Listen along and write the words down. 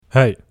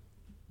Hey,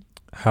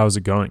 how's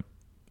it going?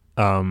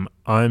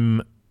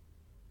 I'm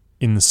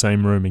in the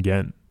same room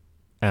again,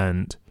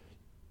 and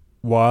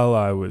while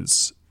I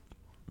was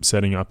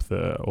setting up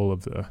I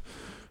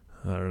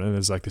don't know,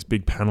 there's like this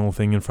big panel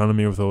thing in front of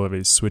me with all of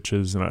these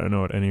switches, and I don't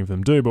know what any of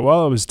them do. But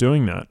while I was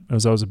doing that,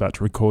 as I was about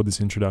to record this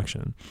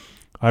introduction,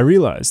 I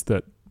realized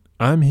that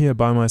I'm here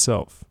by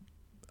myself.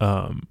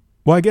 Well,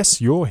 I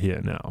guess you're here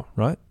now,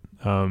 right?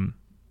 And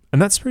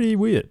that's pretty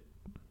weird,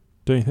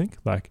 don't you think?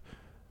 Like,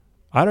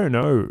 I don't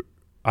know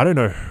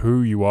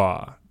who you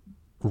are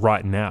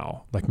right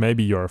now. Like,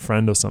 maybe you're a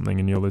friend or something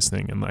and you're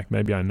listening, and like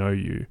maybe I know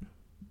you,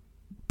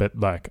 but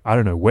like I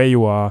don't know where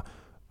you are.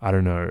 I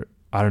don't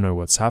know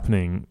what's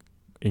happening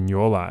in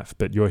your life,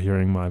 but you're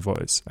hearing my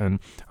voice. And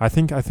I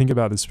think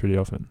about this pretty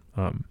often.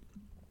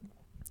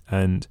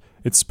 And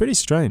it's pretty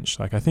strange.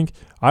 Like, I think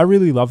I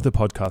really love the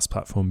podcast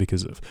platform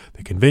because of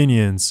the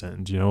convenience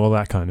and, all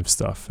that kind of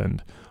stuff.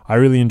 And I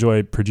really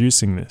enjoy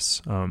producing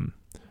this.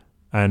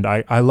 And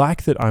I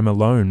like that I'm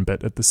alone,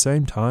 but at the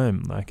same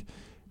time, like,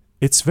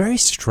 it's very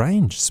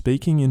strange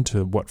speaking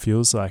into what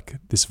feels like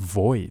this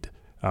void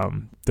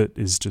that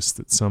is just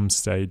at some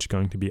stage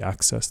going to be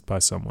accessed by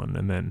someone.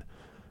 And then,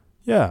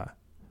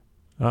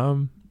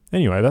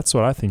 anyway, that's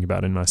what I think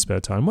about in my spare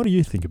time. What do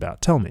you think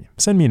about? Tell me.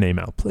 Send me an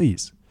email,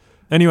 please.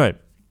 Anyway,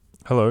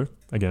 hello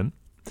again.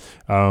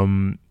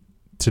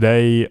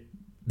 Today,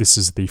 this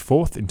is the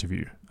fourth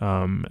interview.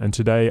 And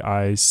today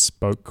I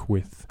spoke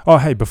with... Oh,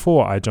 hey,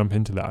 before I jump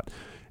into that,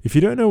 if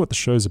you don't know what the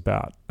show's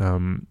about,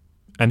 and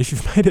if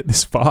you've made it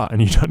this far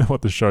and you don't know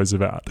what the show's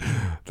about,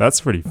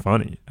 that's pretty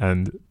funny.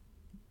 And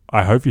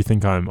I hope you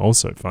think I'm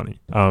also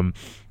funny.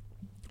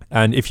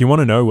 And if you want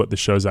to know what the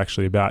show's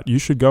actually about, you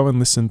should go and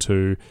listen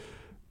to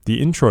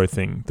the intro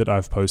thing that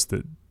I've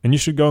posted. And you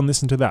should go and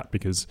listen to that,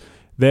 because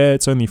there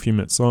it's only a few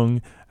minutes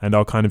long, and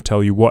I'll kind of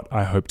tell you what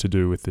I hope to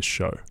do with this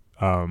show.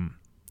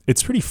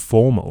 It's pretty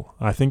formal.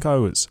 I think I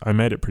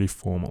made it pretty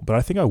formal, but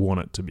I think I want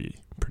it to be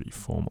pretty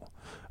formal.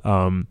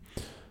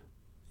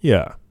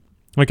 Yeah.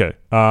 Okay.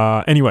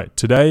 Anyway,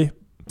 today,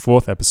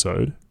 fourth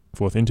episode,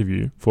 fourth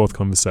interview, fourth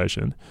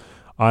conversation,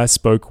 I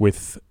spoke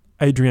with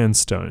Adrienne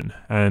Stone.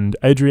 And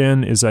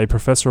Adrienne is a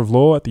professor of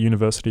law at the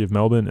University of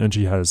Melbourne, and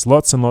she has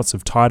lots and lots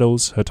of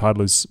titles. Her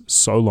title is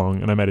so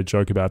long, and I made a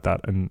joke about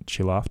that, and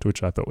she laughed,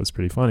 which I thought was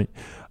pretty funny.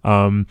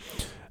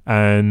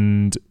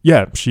 And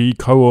yeah, she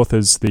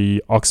co-authors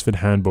the Oxford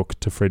Handbook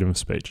to Freedom of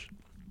Speech.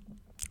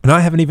 And I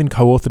haven't even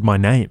co-authored my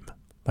name.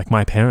 Like,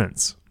 my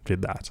parents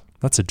did that.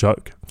 That's a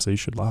joke, so you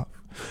should laugh.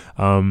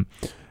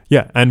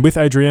 Yeah, and with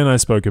Adrienne, I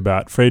spoke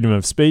about freedom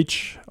of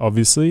speech,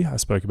 obviously. I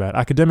spoke about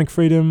academic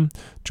freedom,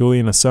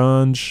 Julian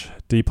Assange,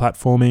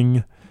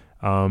 deplatforming,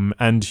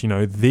 and,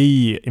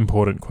 the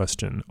important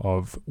question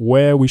of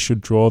where we should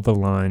draw the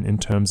line in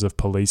terms of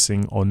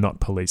policing or not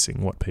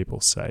policing what people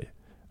say.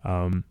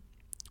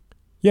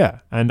 Yeah,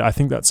 and I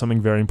think that's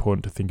something very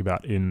important to think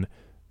about in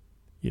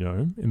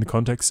the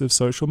context of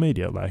social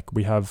media. Like,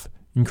 we have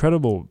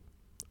incredible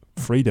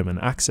freedom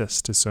and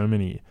access to so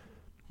many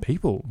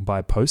people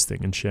by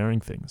posting and sharing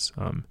things.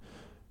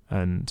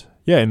 And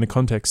yeah, in the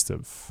context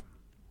of,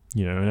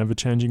 an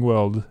ever-changing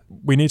world,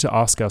 we need to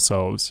ask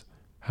ourselves,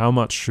 how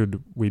much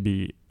should we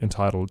be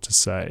entitled to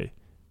say?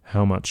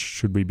 How much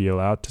should we be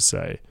allowed to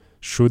say?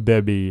 Should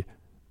there be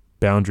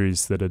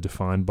boundaries that are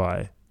defined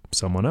by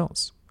someone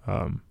else?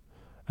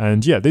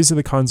 And yeah, these are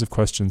the kinds of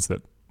questions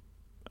that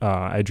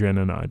Adrienne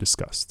and I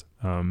discussed.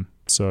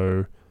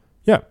 So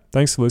yeah,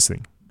 thanks for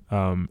listening.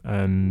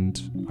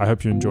 And I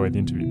hope you enjoyed the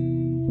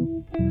interview.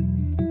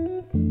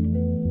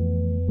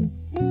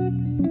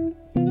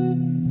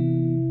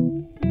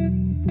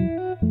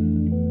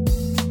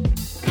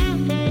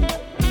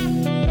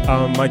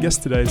 My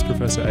guest today is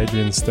Professor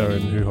Adrienne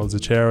Stone, who holds a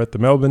chair at the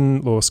Melbourne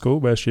Law School,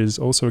 where she is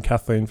also a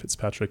Kathleen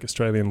Fitzpatrick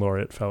Australian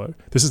Laureate Fellow.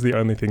 This is the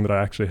only thing that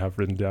I actually have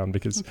written down,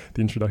 because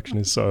the introduction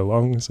is so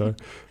long, so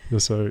you're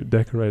so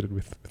decorated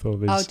with all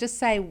these. I'll just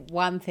say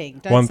one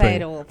thing. Don't say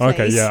it all, please.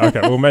 Okay, yeah,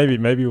 okay. Well,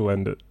 maybe we'll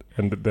end it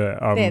there.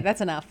 There,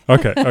 that's enough.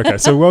 Okay.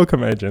 So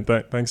welcome, Adrienne.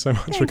 Thanks so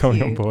much for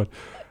coming on board.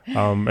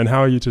 And how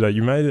are you today?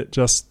 You made it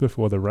just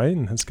before the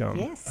rain has come.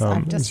 Yes,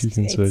 as you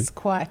can see. It's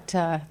quite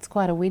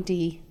a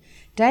windy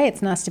day.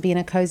 It's nice to be in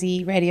a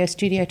cozy radio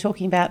studio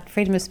talking about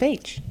freedom of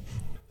speech.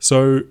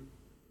 So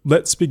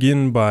let's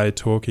begin by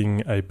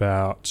talking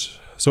about,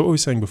 so what were we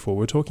saying before?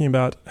 We're talking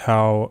about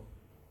how,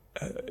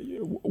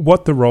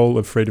 what the role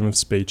of freedom of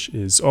speech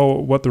is,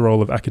 or what the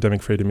role of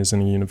academic freedom is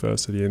in a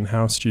university, and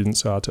how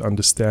students are to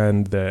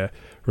understand their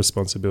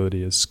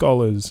responsibility as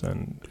scholars,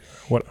 and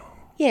what...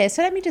 Yeah,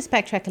 so let me just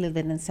backtrack a little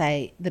bit and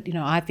say that,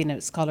 I've been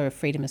a scholar of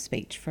freedom of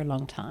speech for a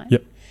long time.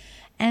 Yep.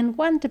 And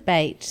one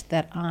debate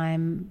that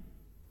I'm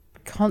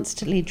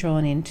constantly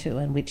drawn into,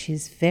 and which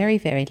is very,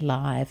 very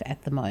live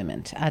at the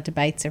moment, are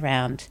debates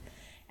around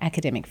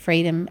academic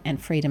freedom and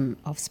freedom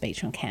of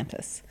speech on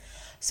campus.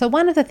 So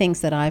one of the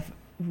things that I've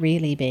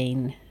really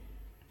been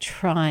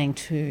trying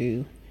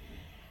to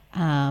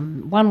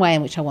one way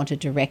in which I want to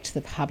direct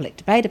the public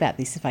debate about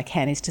this, if I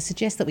can, is to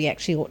suggest that we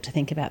actually ought to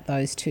think about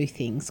those two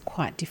things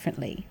quite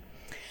differently.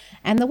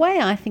 And the way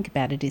I think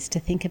about it is to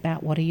think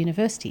about what a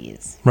university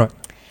is. Right.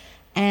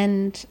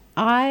 And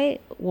I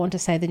want to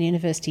say that a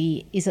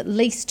university is at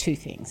least two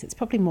things. It's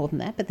probably more than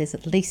that, but there's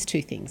at least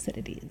two things that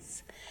it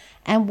is.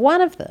 And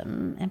one of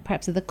them, and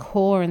perhaps the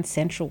core and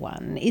central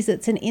one, is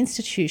it's an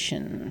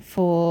institution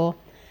for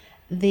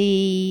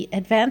the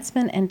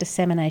advancement and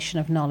dissemination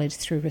of knowledge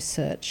through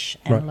research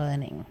and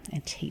learning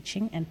and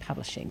teaching and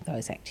publishing,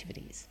 those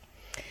activities.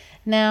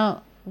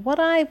 Now, what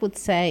I would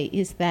say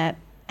is that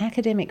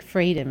academic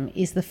freedom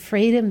is the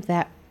freedom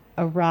that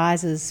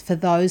arises for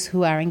those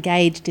who are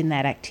engaged in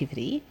that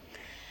activity,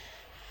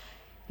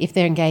 if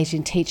they're engaged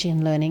in teaching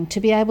and learning, to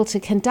be able to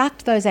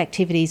conduct those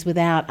activities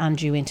without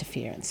undue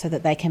interference so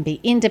that they can be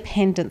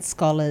independent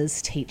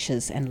scholars,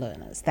 teachers and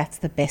learners. That's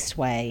the best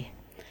way,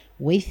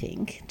 we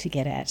think, to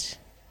get at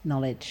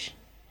knowledge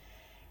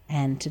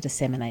and to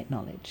disseminate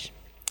knowledge.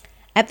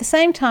 At the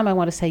same time, I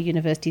want to say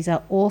universities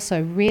are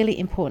also really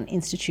important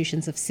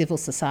institutions of civil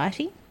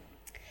society,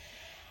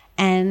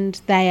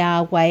 and they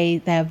are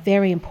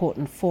very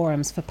important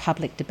forums for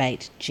public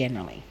debate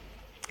generally.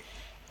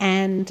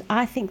 And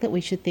I think that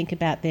we should think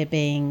about there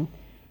being,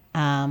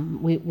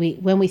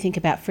 when we think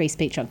about free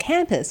speech on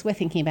campus, we're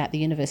thinking about the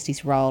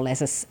university's role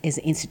as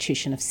an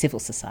institution of civil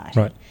society.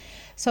 Right.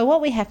 So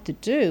what we have to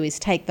do is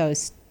take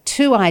those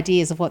two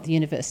ideas of what the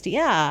university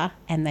are,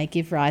 and they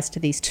give rise to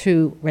these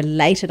two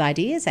related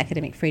ideas,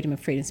 academic freedom and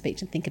freedom of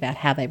speech, and think about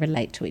how they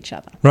relate to each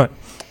other. Right.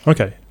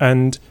 Okay.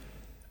 And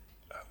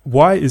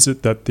why is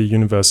it that the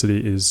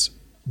university is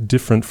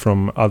different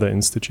from other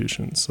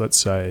institutions? Let's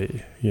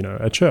say,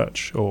 a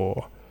church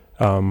or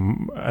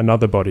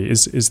another body.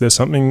 Is there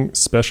something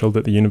special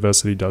that the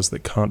university does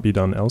that can't be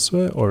done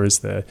elsewhere, or is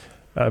there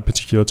a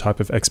particular type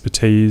of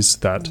expertise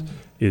that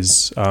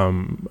is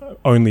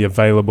only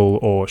available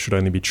or should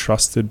only be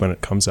trusted when it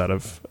comes out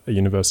of a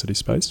university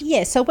space?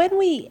 Yeah, so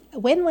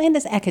when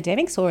as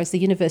academics or as the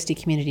university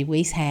community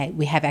we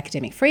have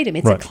academic freedom,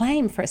 it's a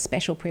claim for a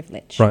special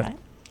privilege, right?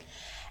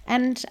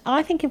 And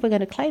I think if we're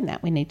going to claim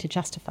that, we need to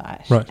justify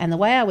it. Right. And the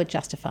way I would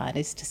justify it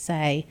is to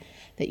say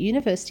that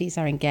universities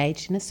are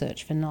engaged in a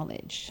search for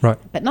knowledge. Right.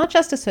 But not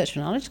just a search for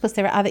knowledge, because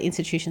there are other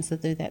institutions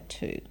that do that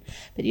too.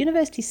 But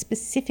universities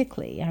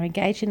specifically are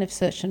engaged in a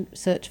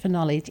search for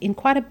knowledge in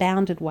quite a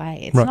bounded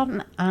way. It's not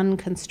an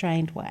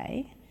unconstrained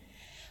way.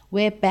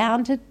 We're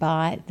bounded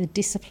by the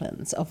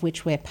disciplines of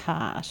which we're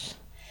part.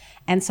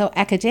 And so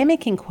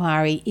academic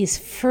inquiry is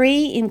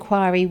free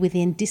inquiry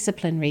within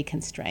disciplinary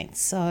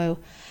constraints. So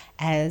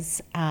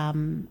as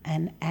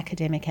an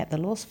academic at the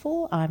law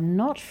school, I'm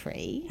not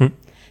free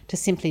to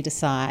simply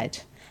decide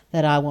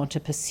that I want to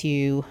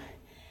pursue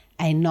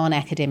a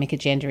non-academic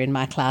agenda in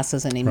my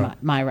classes and in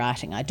my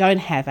writing. I don't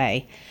have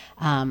a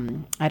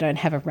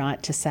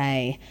right to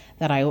say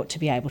that I ought to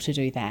be able to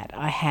do that.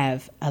 I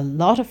have a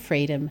lot of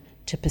freedom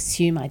to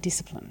pursue my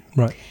discipline.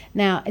 Right.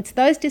 Now, it's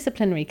those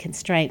disciplinary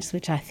constraints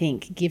which I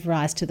think give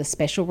rise to the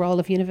special role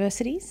of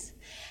universities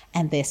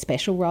and their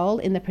special role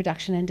in the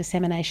production and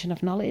dissemination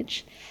of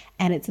knowledge,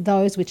 and it's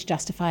those which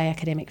justify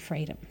academic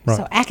freedom. Right.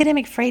 So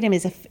academic freedom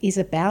is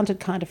a bounded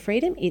kind of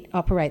freedom. It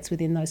operates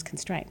within those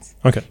constraints.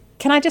 Okay.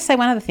 Can I just say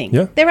one other thing?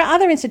 Yeah. There are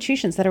other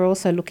institutions that are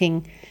also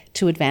looking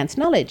to advance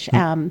knowledge.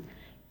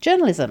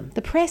 Journalism,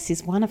 the press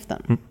is one of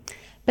them.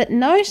 But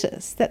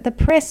notice that the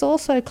press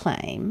also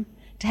claim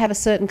to have a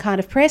certain kind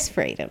of press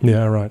freedom.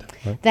 Yeah, right.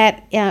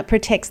 That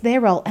protects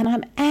their role, and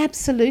I'm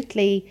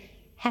absolutely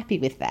happy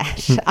with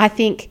that. I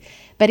think,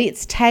 but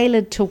it's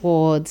tailored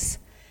towards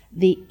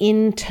the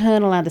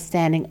internal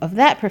understanding of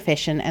that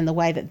profession and the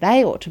way that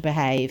they ought to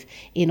behave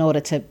in order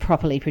to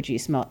properly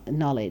produce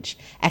knowledge.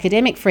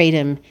 Academic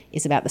freedom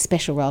is about the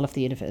special role of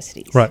the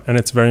universities. Right, and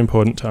it's very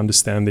important to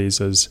understand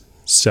these as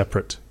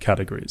separate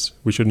categories.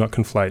 We should not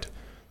conflate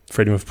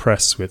freedom of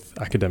press with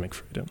academic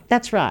freedom.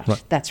 That's right.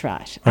 That's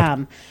right.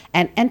 Okay.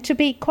 And to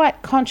be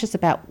quite conscious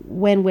about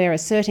when we're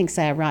asserting,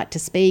 say, a right to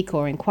speak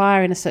or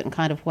inquire in a certain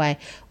kind of way,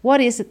 what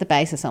is it the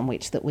basis on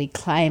which that we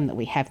claim that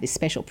we have this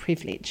special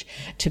privilege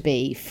to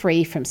be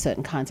free from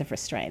certain kinds of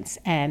restraints?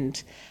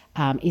 And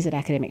is it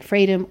academic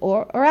freedom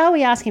or are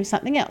we asking for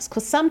something else?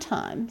 Because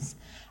sometimes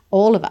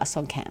all of us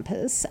on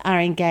campus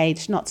are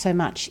engaged not so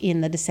much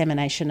in the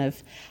dissemination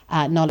of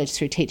knowledge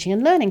through teaching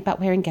and learning, but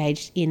we're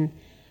engaged in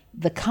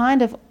the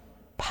kind of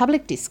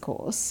public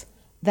discourse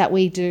that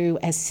we do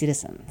as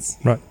citizens.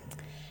 Right.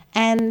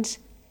 And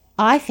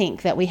I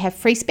think that we have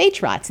free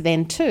speech rights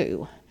then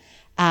too,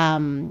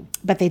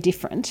 but they're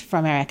different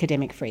from our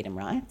academic freedom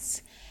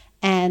rights.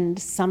 And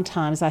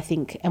sometimes I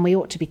think, and we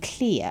ought to be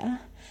clear,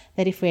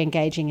 that if we're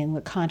engaging in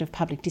the kind of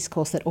public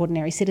discourse that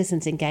ordinary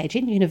citizens engage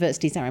in,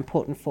 universities are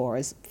important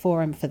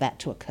forum for that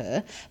to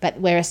occur, but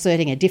we're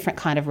asserting a different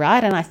kind of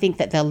right, and I think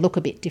that they'll look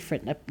a bit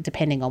different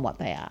depending on what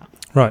they are.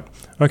 Right.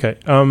 Okay.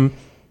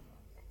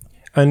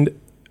 And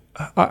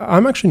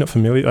I'm actually not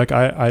familiar. Like,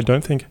 I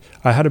don't think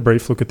I had a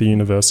brief look at the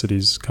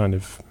university's kind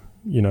of,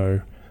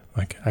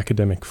 like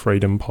academic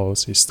freedom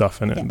policy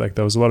stuff, and like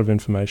there was a lot of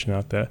information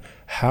out there.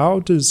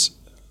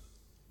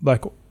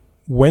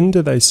 When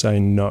do they say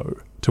no?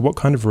 To what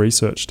kind of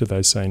research do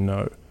they say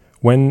no?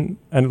 Can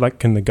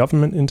the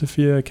government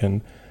interfere?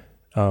 Can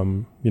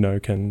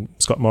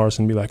Scott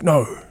Morrison be like,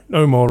 no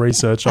more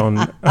research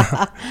on,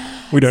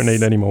 we don't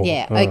need any more.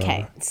 Yeah,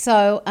 okay.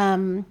 So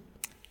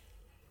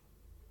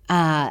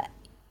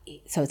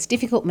it's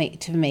difficult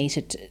for me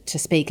to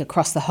speak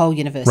across the whole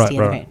university.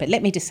 Right. But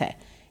let me just say,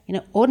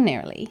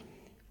 ordinarily,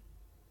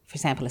 for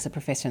example, as a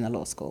professor in the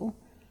law school,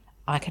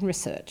 I can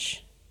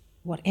research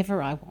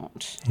whatever I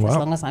want, as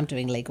long as I'm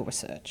doing legal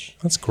research.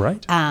 That's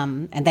great.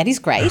 And that is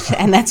great,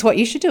 and that's what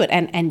you should do it.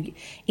 And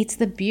it's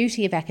the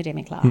beauty of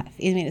academic life.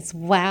 I mean, it's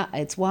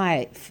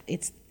why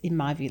it's, in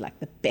my view, like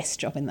the best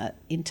job in the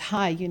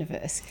entire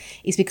universe,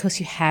 is because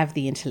you have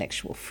the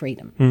intellectual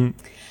freedom.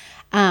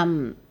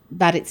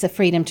 But it's a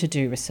freedom to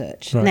do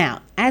research. Right.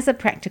 Now, as a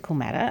practical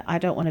matter, I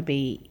don't want to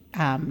be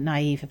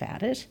naive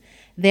about it.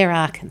 There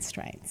are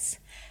constraints.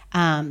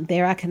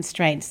 There are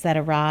constraints that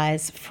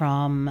arise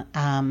from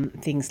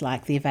things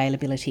like the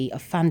availability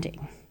of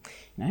funding.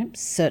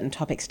 Certain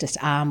topics just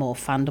are more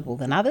fundable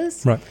than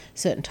others. Right.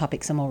 Certain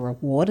topics are more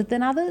rewarded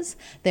than others.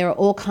 There are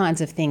all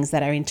kinds of things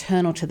that are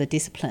internal to the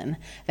discipline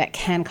that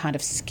can kind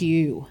of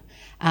skew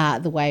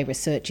the way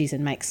research is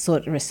and make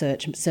sort of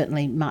research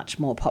certainly much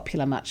more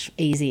popular, much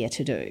easier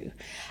to do.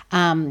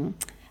 And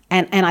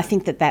I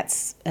think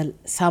that's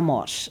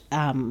somewhat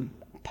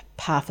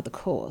par for the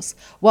course.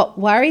 What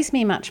worries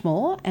me much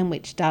more, and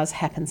which does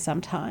happen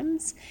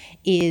sometimes,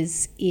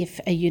 is if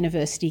a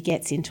university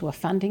gets into a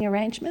funding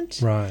arrangement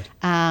right.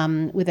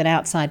 With an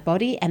outside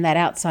body, and that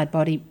outside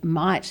body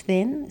might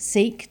then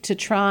seek to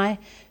try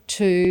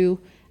to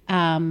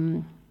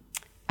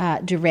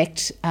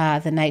direct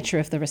the nature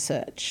of the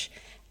research.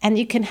 And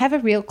you can have a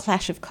real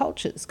clash of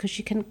cultures, because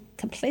you can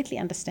completely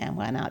understand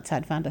why an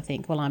outside funder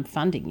think, well, I'm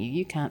funding you.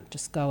 You can't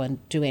just go and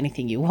do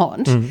anything you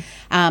want.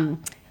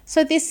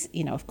 So this,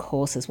 of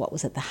course, is what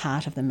was at the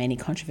heart of the many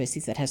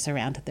controversies that have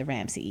surrounded the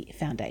Ramsay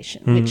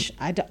Foundation, which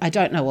I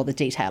don't know all the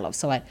detail of,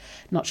 so I'm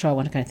not sure I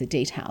want to go into the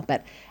detail.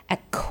 But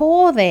at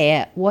core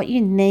there, what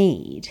you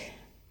need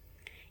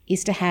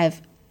is to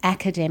have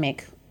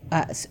academic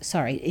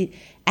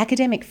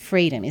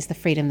freedom is the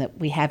freedom that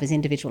we have as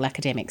individual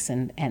academics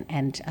and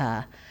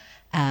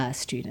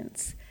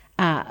students.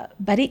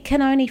 But it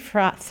can only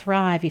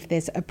thrive if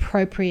there's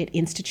appropriate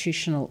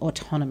institutional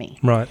autonomy.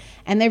 Right.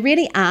 And there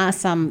really are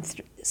some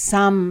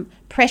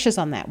pressures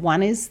on that.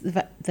 One is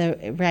the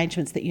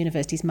arrangements that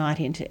universities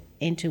might enter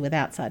into with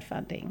outside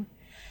funding.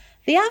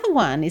 The other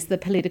one is the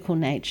political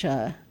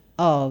nature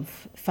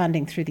of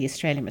funding through the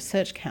Australian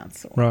Research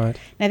Council. Right.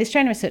 Now, the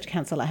Australian Research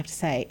Council, I have to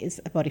say,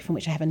 is a body from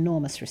which I have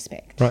enormous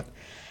respect. Right.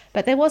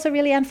 But there was a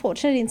really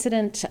unfortunate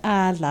incident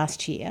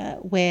last year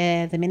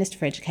where the Minister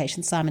for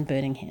Education, Simon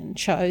Birmingham,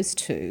 chose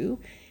to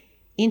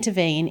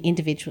intervene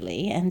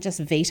individually and just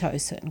veto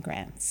certain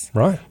grants.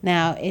 Right.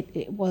 Now,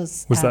 it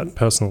was... Was that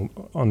personal,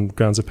 on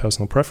grounds of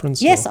personal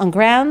preference? Yes, or? on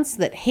grounds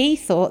that he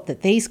thought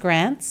that these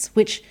grants,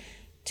 which,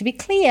 to be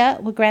clear,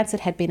 were grants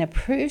that had been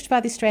approved by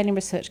the Australian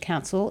Research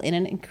Council in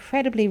an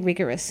incredibly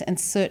rigorous and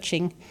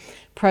searching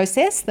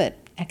process that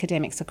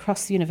academics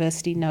across the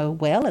university know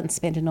well and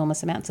spend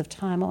enormous amounts of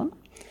time on.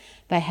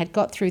 They had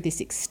got through this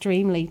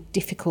extremely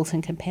difficult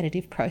and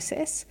competitive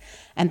process,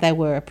 and they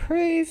were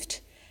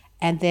approved.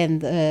 And then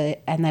the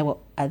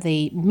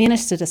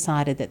minister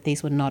decided that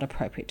these were not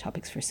appropriate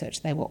topics for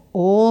research. They were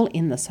all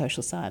in the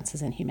social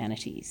sciences and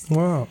humanities.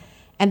 Wow!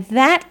 And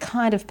that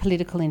kind of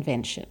political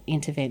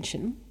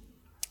intervention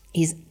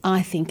is,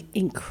 I think,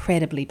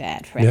 incredibly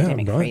bad for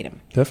academic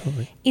freedom.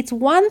 Definitely. It's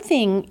one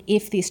thing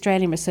if the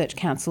Australian Research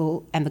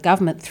Council and the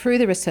government, through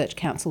the Research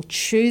Council,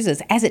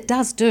 chooses, as it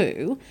does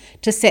do,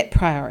 to set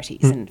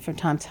priorities. And from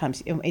time to time,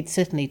 it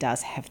certainly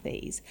does have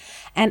these.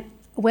 And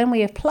when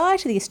we apply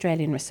to the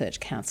Australian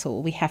Research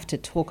Council, we have to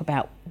talk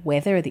about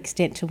whether, the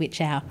extent to which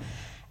our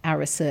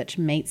research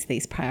meets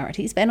these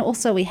priorities, and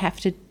also we have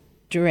to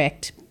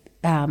direct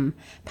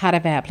part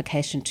of our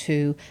application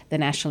to the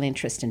national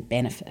interest and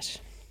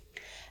benefit.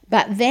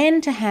 But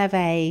then to have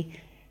a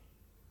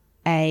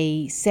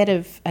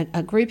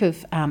group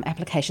of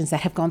applications that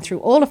have gone through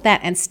all of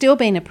that and still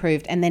been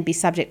approved, and then be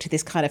subject to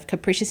this kind of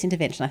capricious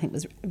intervention, I think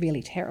was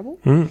really terrible.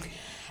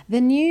 The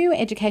new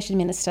Education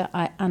Minister,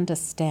 I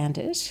understand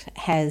it,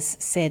 has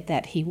said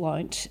that he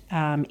won't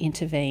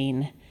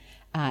intervene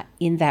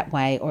in that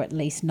way, or at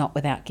least not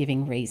without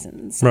giving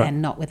reasons, right,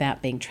 and not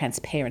without being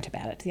transparent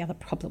about it. The other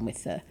problem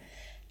with the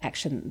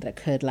action that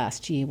occurred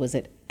last year was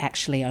it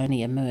actually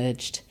only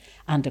emerged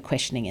under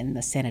questioning in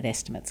the Senate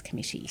Estimates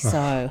Committee.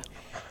 So,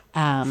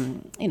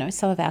 some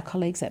of our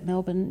colleagues at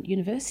Melbourne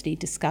University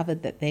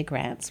discovered that their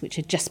grants, which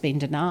had just been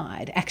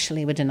denied,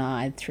 actually were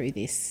denied through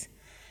this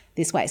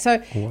way.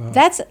 So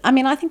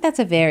I think that's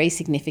a very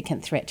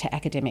significant threat to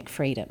academic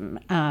freedom.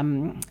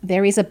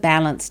 There is a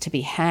balance to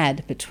be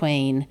had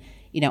between,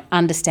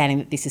 understanding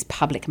that this is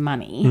public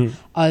money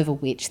over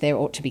which there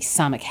ought to be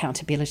some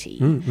accountability.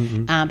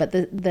 But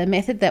the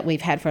method that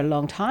we've had for a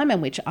long time,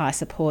 and which I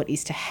support,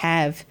 is to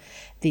have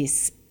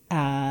this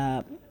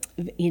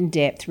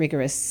in-depth,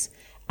 rigorous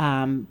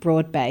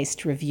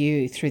broad-based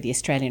review through the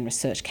Australian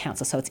Research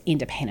Council, so it's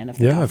independent of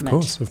the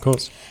government. Of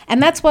course.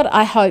 And that's what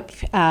I hope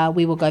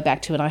we will go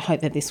back to, and I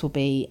hope that this will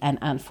be an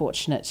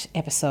unfortunate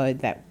episode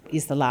that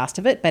is the last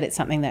of it, but it's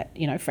something that,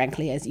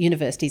 frankly, as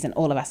universities and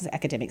all of us as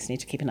academics need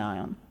to keep an eye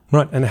on.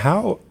 Right, and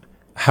how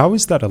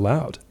is that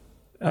allowed?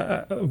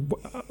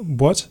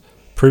 What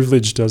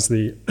privilege does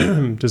the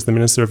does the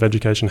Minister of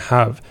Education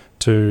have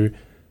to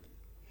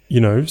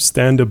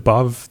stand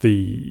above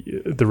the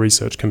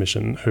Research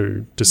Commission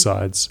who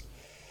decides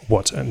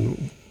what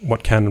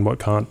can and what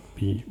can't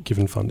be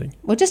given funding?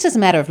 Well, just as a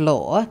matter of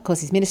law, of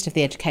course, he's Minister of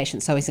the Education,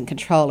 so he's in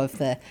control of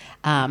the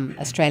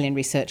Australian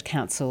Research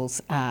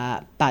Council's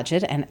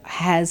budget and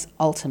has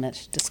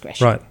ultimate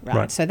discretion.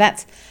 Right. So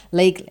that's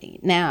legally.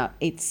 Now,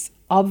 it's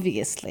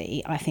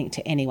obviously, I think,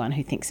 to anyone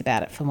who thinks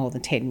about it for more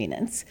than 10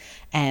 minutes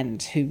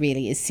and who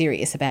really is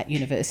serious about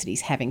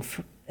universities having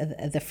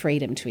the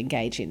freedom to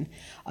engage in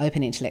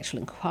open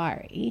intellectual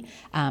inquiry,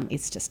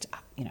 it's just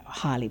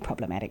highly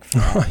problematic for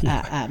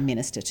a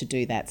minister to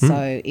do that.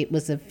 So it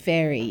was a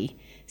very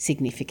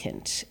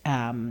significant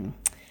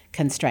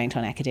constraint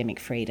on academic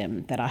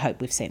freedom that I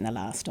hope we've seen the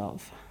last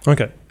of.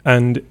 Okay,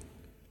 and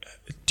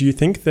do you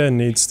think there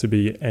needs to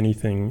be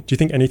anything? Do you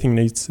think anything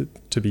needs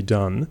to be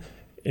done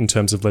in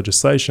terms of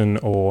legislation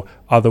or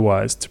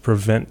otherwise to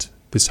prevent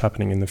this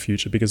happening in the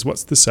future? Because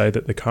what's to say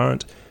that the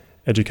current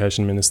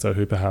education minister,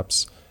 who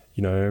perhaps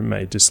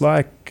may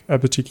dislike a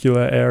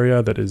particular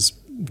area that has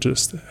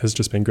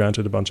just been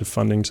granted a bunch of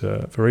funding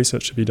for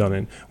research to be done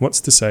in, what's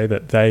to say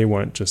that they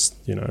won't just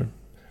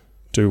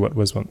do what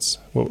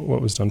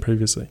was done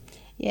previously?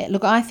 Yeah,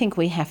 look, I think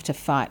we have to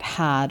fight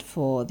hard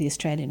for the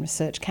Australian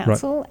Research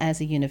Council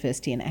as a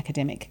university and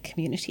academic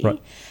community,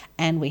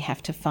 and we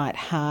have to fight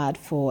hard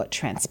for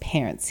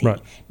transparency. Right.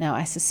 Now,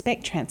 I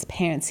suspect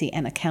transparency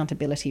and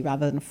accountability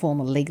rather than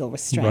formal legal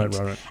restraint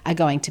are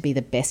going to be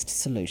the best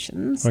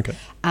solutions. Okay.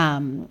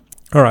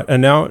 All right,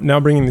 and now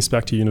bringing this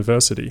back to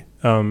university.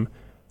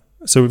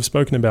 So we've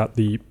spoken about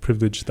the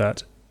privilege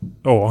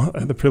or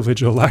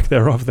lack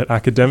thereof that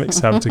academics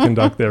have to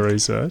conduct their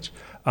research.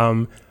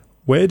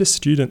 Where do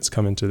students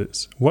come into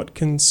this? What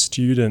can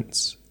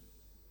students...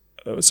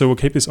 So we'll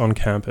keep this on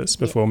campus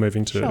before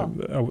moving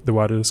to the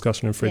wider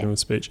discussion of freedom of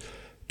speech.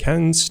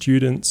 Can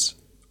students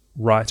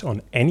write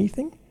on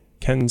anything?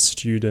 Can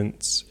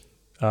students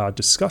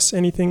discuss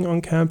anything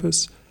on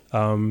campus?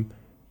 And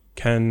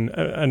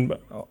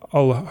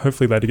I'll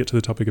hopefully later get to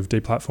the topic of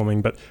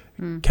deplatforming, but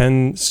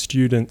can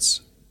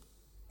students,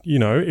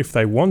 if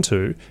they want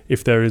to,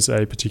 if there is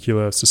a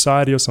particular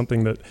society or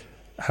something that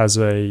has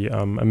a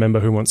member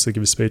who wants to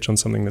give a speech on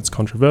something that's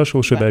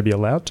controversial, should they be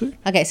allowed to?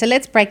 Okay, so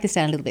let's break this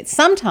down a little bit.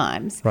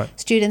 Sometimes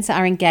students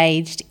are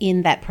engaged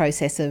in that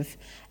process of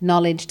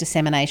knowledge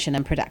dissemination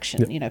and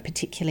production,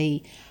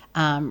 particularly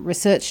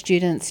research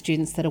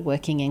students that are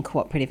working in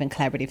cooperative and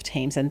collaborative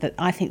teams, and that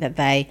I think that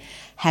they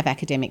have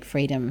academic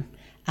freedom,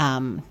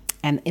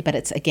 but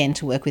it's again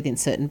to work within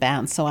certain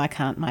bounds. So my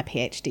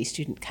PhD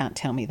student can't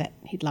tell me that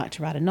he'd like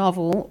to write a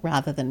novel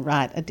rather than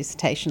write a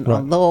dissertation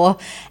on law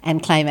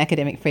and claim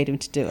academic freedom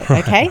to do it.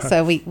 Okay,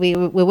 so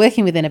we're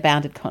working within a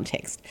bounded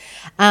context.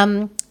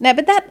 But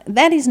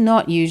that is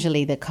not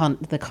usually the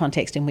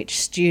context in which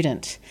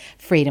student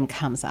freedom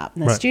comes up.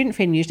 And the student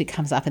freedom usually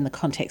comes up in the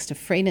context of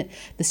freedom,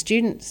 the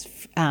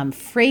students'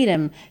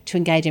 freedom to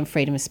engage in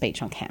freedom of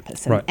speech on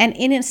campus, and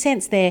in a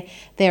sense they're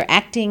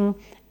acting,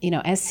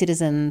 as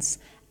citizens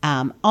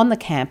on the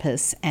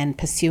campus and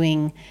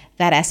pursuing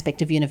that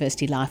aspect of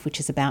university life, which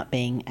is about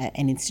being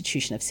an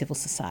institution of civil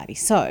society.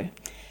 So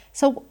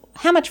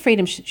how much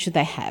freedom should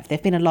they have? There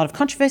have been a lot of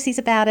controversies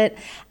about it,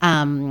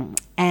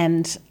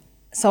 and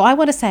so I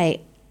want to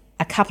say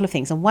a couple of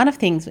things. And one of the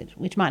things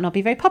which might not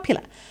be very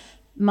popular,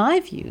 my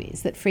view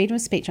is that freedom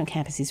of speech on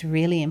campus is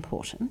really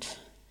important,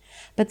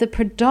 but the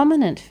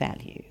predominant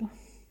value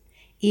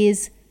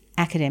is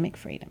academic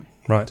freedom.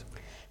 Right.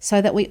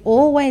 So that we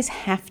always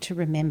have to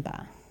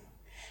remember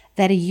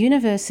that a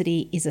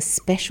university is a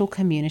special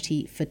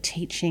community for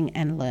teaching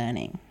and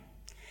learning.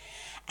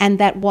 And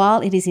that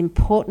while it is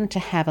important to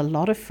have a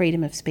lot of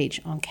freedom of speech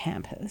on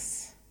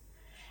campus,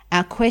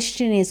 our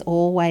question is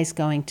always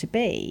going to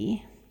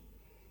be,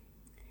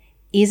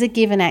 is a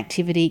given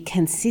activity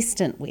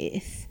consistent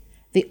with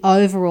the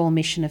overall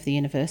mission of the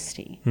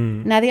university?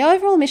 Now, the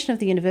overall mission of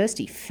the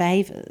university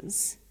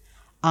favours,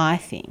 I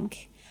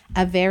think,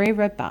 a very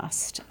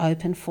robust,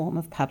 open form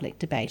of public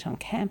debate on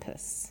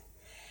campus.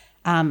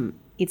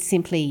 It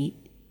simply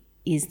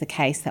is the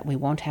case that we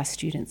want our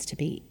students to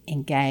be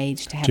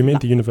engaged. To have. Do you mean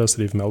the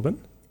University of Melbourne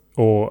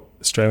or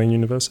Australian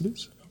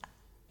universities?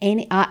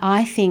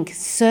 I think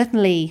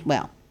certainly,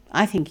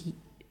 I think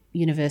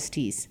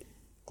universities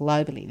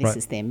globally, this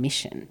is their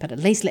mission, but at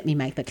least let me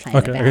make the claim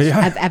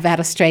about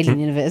Australian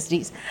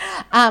universities.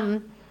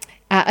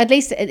 At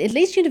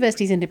least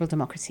universities in liberal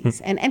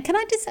democracies. And can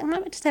I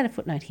just add a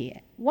footnote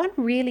here? One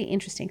really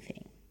interesting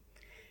thing,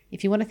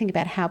 if you want to think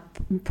about how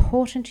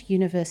important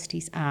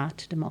universities are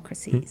to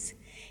democracies,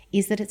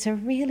 is that it's a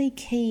really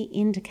key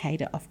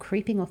indicator of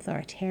creeping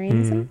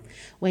authoritarianism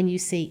when you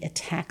see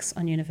attacks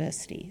on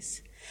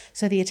universities.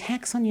 So the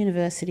attacks on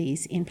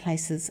universities in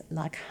places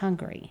like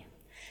Hungary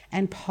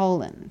and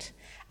Poland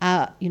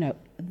are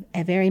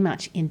very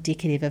much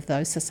indicative of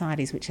those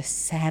societies which are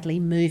sadly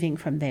moving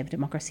from their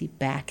democracy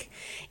back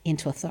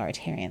into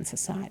authoritarian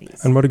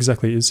societies. And what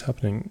exactly is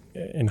happening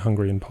in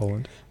Hungary and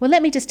Poland? Well,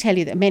 let me just tell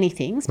you that many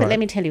things, but Right. let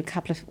me tell you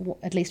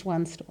at least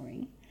one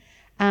story.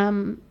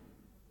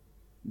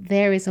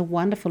 There is a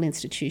wonderful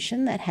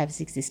institution that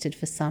has existed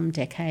for some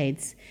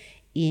decades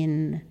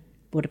in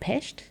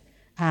Budapest,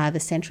 the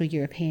Central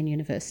European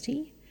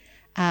University,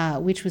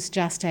 which was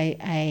just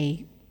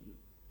a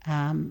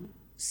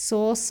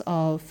source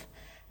of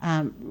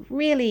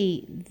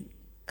really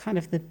kind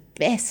of the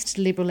best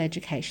liberal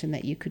education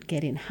that you could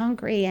get in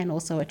Hungary, and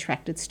also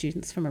attracted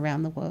students from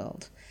around the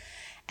world.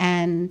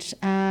 And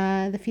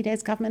the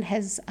Fidesz government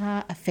has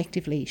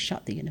effectively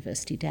shut the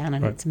university down,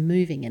 and Right. it's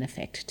moving in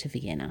effect to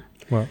Vienna.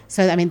 Wow.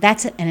 So, I mean,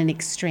 that's at an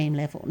extreme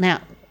level.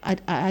 Now,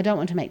 I don't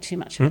want to make too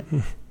much of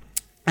it.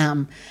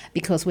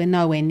 Because we're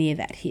nowhere near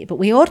that here. But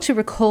we ought to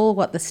recall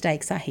what the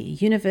stakes are here.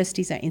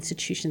 Universities are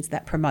institutions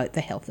that promote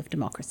the health of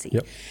democracy,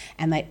 Yep.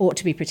 and they ought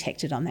to be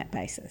protected on that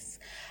basis.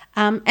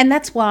 And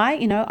that's why,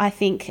 I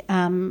think,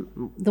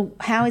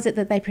 how is it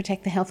that they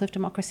protect the health of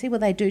democracy? Well,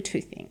 they do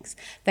two things.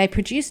 They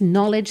produce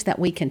knowledge that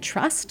we can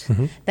trust,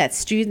 that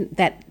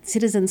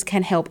citizens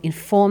can help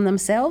inform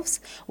themselves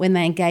when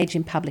they engage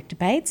in public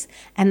debates,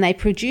 and they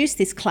produce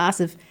this class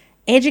of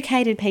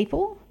educated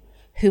people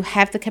who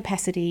have the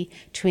capacity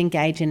to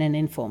engage in an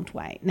informed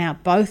way. Now,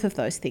 both of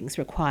those things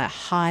require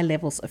high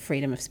levels of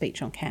freedom of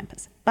speech on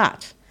campus,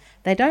 but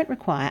they don't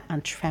require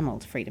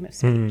untrammelled freedom of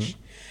speech.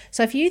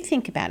 So if you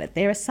think about it,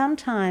 there are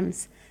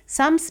sometimes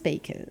some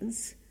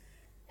speakers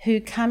who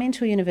come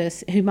into a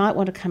university, who might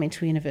want to come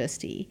into a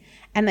university,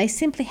 and they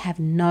simply have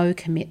no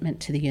commitment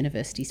to the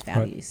university's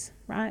values,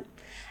 right?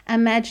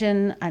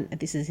 Imagine, and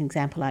this is an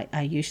example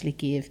I usually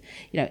give,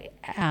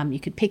 you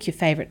could pick your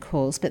favourite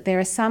cause, but there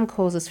are some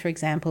causes, for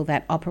example,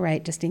 that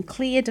operate just in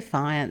clear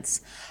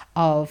defiance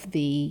of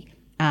the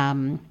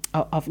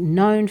of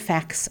known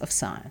facts of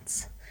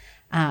science.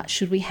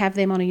 Should we have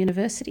them on a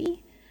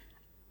university?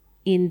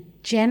 In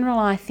general,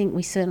 I think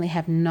we certainly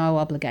have no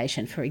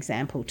obligation, for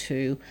example,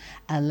 to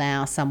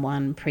allow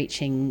someone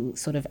preaching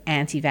sort of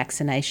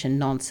anti-vaccination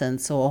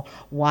nonsense or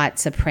white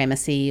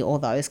supremacy or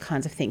those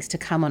kinds of things to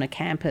come on a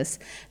campus,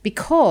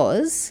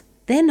 because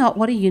they're not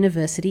what a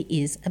university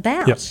is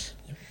about. Yep.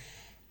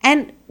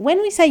 And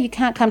when we say you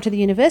can't come to the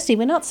university,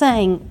 we're not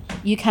saying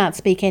you can't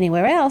speak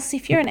anywhere else.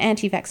 If you're an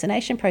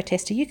anti-vaccination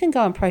protester, you can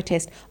go and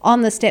protest on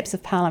the steps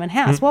of Parliament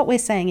House. What we're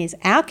saying is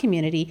our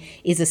community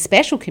is a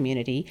special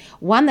community,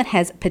 one that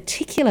has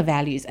particular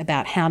values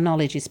about how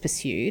knowledge is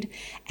pursued,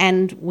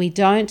 and we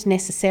don't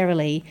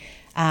necessarily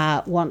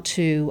want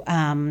to,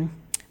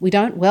 we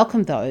don't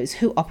welcome those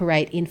who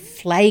operate in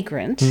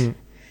flagrant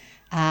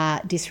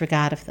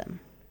disregard of them.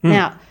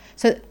 Now,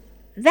 so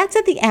that's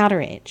at the outer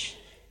edge.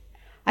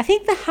 I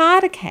think the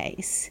harder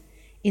case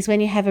is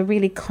when you have a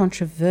really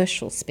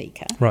controversial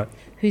speaker Right.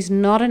 who's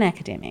not an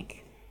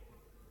academic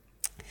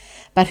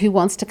but who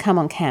wants to come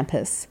on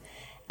campus.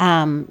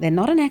 They're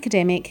not an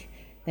academic,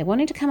 they're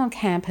wanting to come on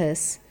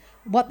campus.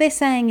 What they're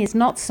saying is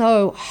not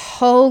so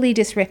wholly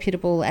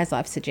disreputable as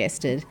I've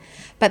suggested,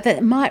 but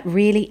that might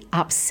really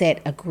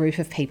upset a group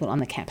of people on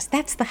the campus.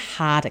 That's the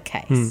harder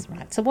case,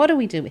 right? So what do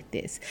we do with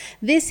this?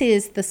 This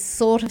is the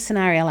sort of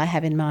scenario I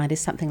have in mind,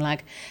 is something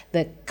like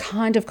the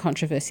kind of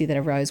controversy that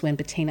arose when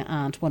Bettina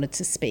Arndt wanted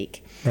to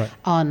speak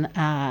on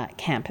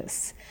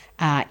campus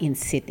in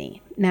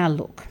Sydney. Now,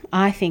 look,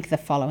 I think the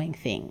following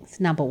things.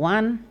 Number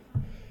one,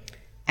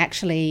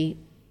 actually,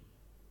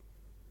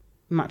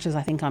 much as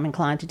I think I'm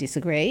inclined to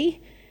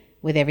disagree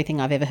with everything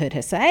I've ever heard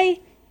her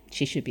say,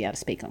 she should be able to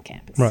speak on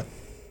campus. Right.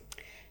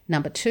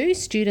 Number two,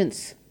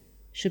 students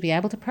should be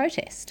able to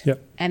protest.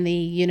 Yep. And the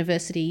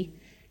university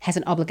has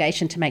an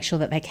obligation to make sure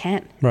that they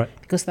can. Right.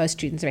 Because those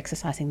students are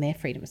exercising their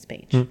freedom of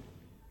speech.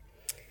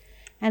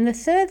 And the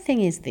third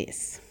thing is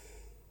this.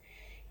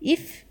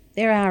 If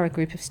there are a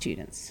group of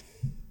students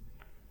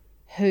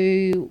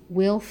who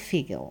will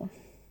feel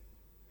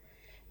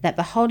that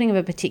the holding of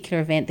a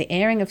particular event, the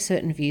airing of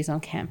certain views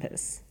on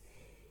campus,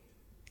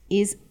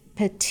 is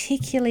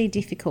particularly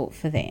difficult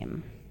for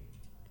them,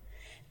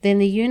 then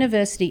the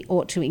university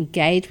ought to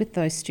engage with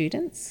those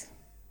students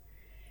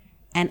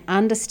and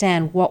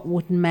understand what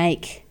would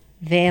make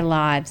their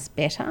lives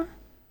better.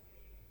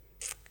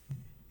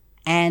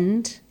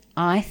 And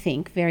I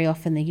think very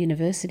often the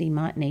university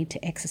might need to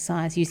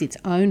use its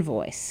own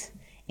voice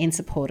in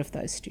support of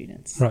those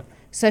students. Right.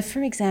 So,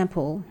 for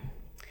example,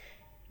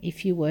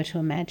 if you were to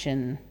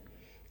imagine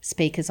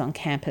speakers on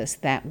campus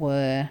that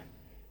were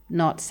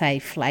not, say,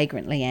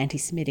 flagrantly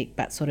anti-Semitic,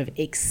 but sort of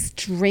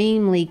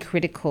extremely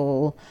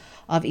critical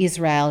of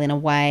Israel in a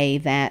way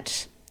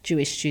that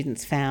Jewish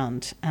students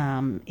found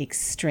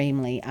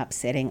extremely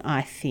upsetting,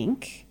 I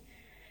think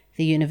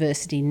the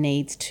university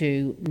needs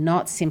to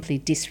not simply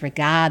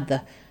disregard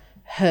the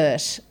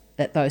hurt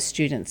that those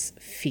students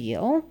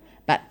feel,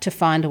 but to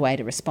find a way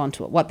to respond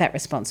to it. What that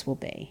response will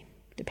be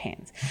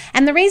depends.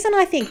 And the reason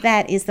I think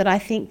that is that I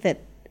think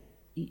that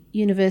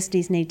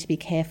universities need to be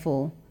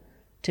careful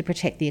to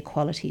protect the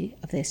equality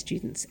of their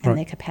students and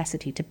their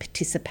capacity to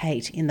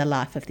participate in the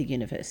life of the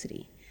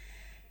university.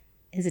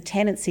 There's a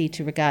tendency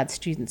to regard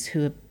students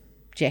who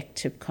object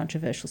to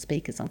controversial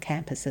speakers on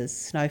campus as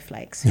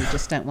snowflakes who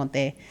just don't want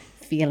their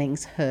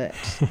feelings hurt.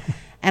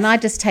 And I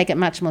just take it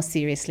much more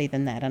seriously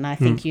than that. And I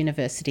think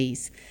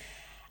universities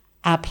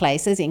are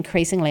places,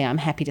 increasingly I'm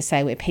happy to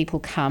say, where people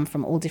come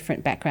from all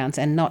different backgrounds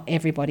and not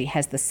everybody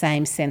has the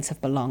same sense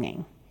of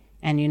belonging.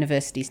 And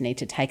universities need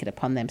to take it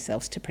upon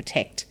themselves to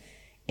protect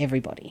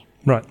everybody.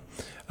 Right.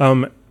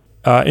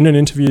 In an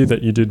interview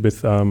that you did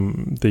with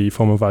the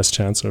former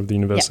Vice-Chancellor of the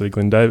University,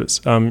 Glyn Davis,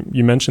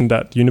 you mentioned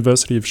that the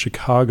University of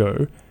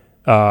Chicago,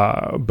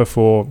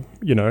 before,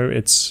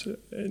 its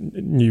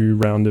new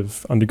round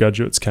of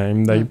undergraduates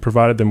came, they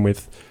provided them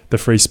with the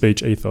free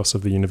speech ethos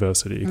of the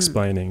university,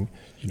 explaining,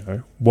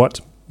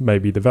 what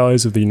maybe the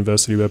values of the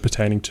university were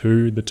pertaining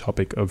to the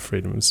topic of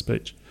freedom of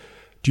speech.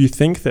 Do you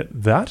think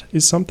that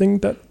is something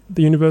that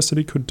the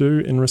university could do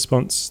in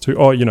response to,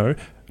 or,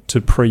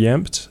 to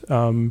preempt,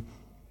 to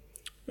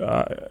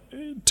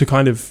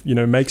kind of,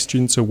 make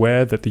students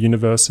aware that the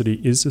university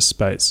is a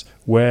space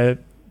where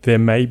there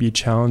may be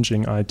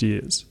challenging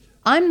ideas?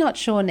 I'm not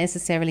sure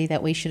necessarily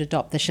that we should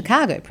adopt the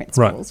Chicago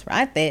principles,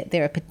 right?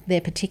 They're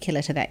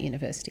particular to that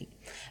university.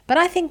 But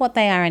I think what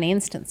they are an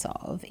instance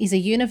of is a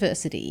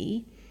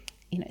university,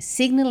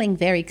 signalling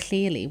very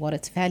clearly what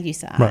its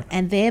values are,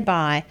 and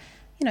thereby,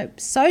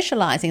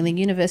 socialising the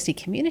university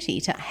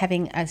community to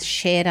having a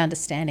shared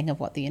understanding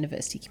of what the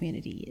university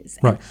community is.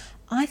 And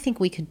I think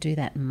we could do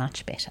that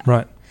much better.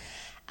 Right.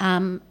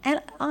 And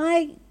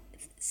I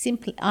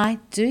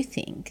do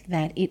think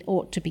that it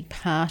ought to be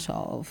part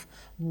of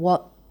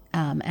what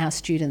our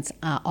students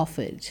are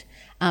offered.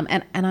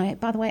 And I,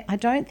 by the way, I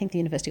don't think the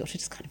university ought to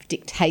just kind of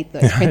dictate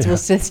those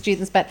principles to the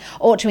students, but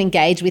ought to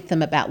engage with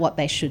them about what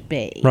they should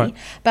be. Right.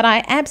 But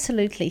I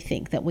absolutely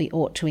think that we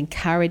ought to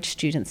encourage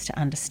students to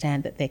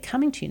understand that they're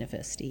coming to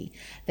university,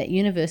 that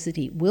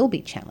university will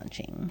be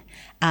challenging,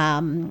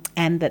 and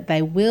that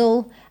they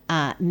will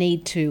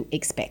need to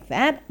expect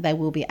that. They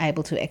will be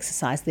able to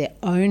exercise their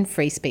own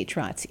free speech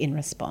rights in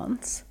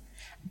response.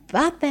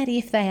 But that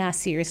if they are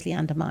seriously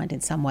undermined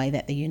in some way,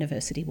 that the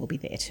university will be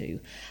there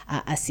to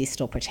assist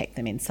or protect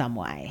them in some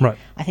way. Right.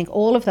 I think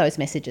all of those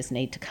messages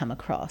need to come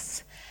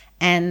across.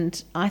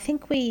 And I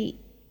think we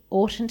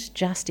oughtn't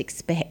just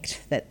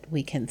expect that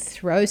we can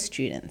throw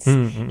students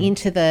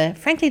into the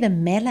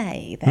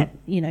melee that,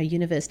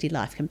 university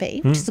life can be,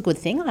 which is a good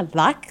thing. I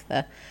like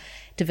the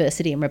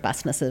diversity and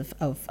robustness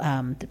of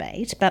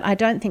debate, but I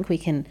don't think we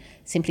can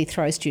simply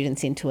throw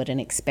students into it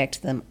and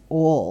expect them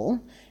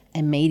all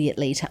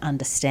immediately to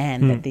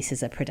understand that this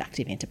is a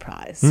productive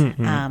enterprise.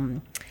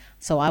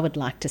 So I would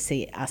like to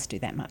see us do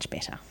that much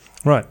better.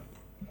 Right.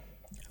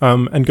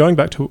 And going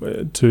back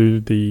to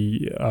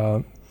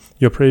the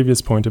your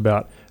previous point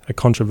about a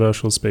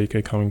controversial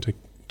speaker coming to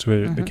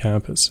the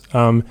campus.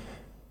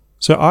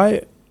 So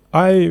I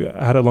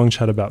had a long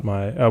chat about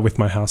with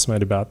my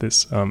housemate about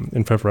this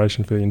in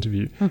preparation for the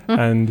interview,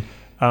 and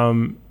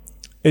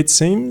it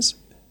seems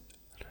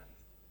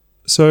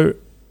so.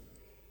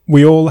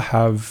 We all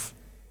have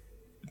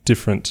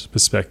different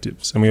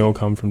perspectives, and we all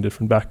come from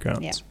different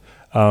backgrounds.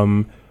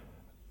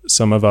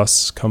 Some of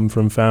us come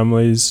from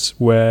families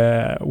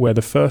where we're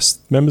the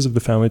first members of the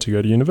family to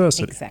go to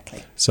university.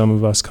 Exactly. Some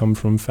of us come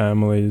from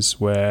families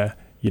where,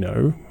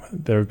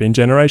 there have been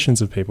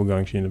generations of people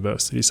going to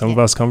university. Some of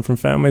us come from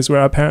families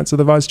where our parents are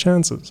the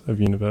vice-chancellors of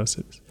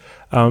universities.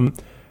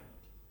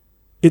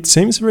 It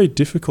seems very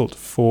difficult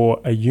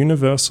for a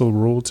universal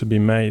rule to be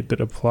made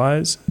that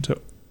applies to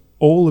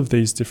all of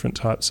these different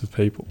types of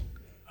people.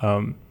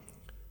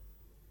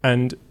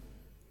 And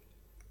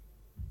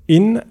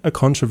in a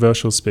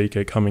controversial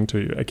speaker coming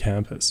to a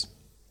campus,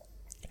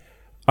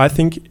 I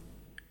think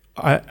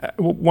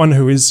one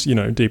who is,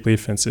 deeply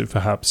offensive,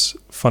 perhaps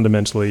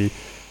fundamentally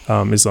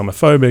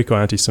Islamophobic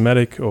or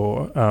anti-Semitic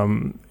or,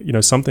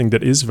 something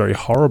that is very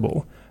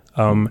horrible,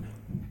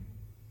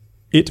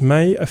 it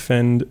may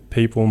offend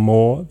people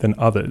more than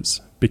others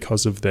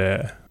because of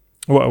their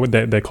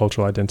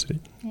cultural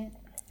identity. Yeah.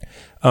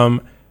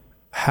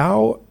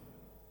 How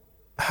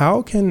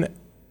can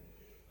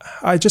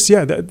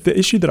the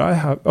issue that I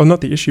have, or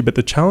not the issue, but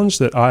the challenge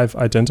that I've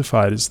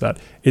identified is that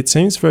it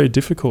seems very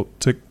difficult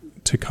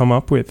to come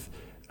up with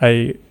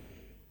a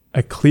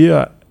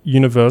clear,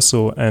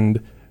 universal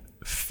and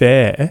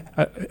fair,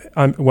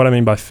 what I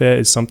mean by fair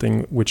is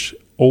something which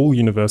all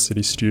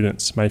university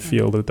students may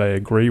feel that they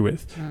agree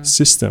with,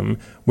 system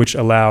which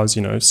allows,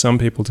 some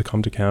people to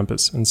come to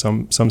campus and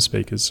some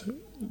speakers,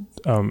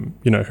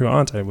 who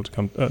aren't able to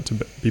come to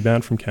be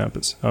banned from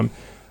campus.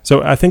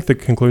 So I think the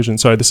conclusion,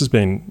 sorry, this has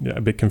been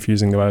a bit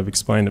confusing the way I've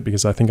explained it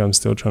because I think I'm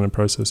still trying to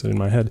process it in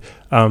my head.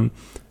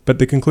 But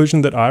the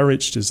conclusion that I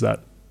reached is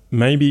that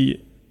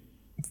maybe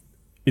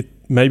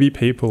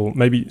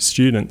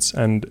students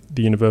and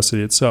the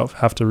university itself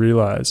have to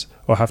realize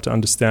or have to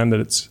understand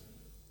that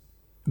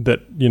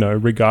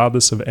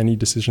regardless of any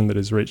decision that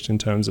is reached in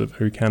terms of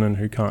who can and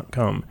who can't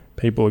come,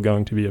 people are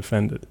going to be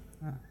offended.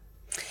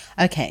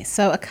 Okay,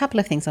 so a couple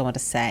of things I want to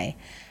say.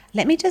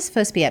 Let me just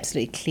first be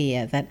absolutely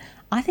clear that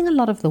I think a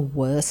lot of the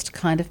worst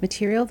kind of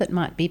material that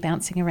might be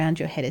bouncing around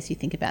your head as you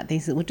think about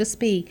these, it would just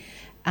be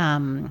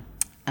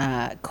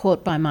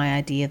caught by my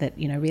idea that,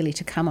 really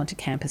to come onto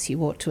campus,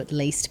 you ought to at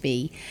least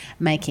be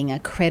making a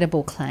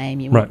credible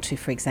claim. You ought to,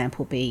 for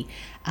example, be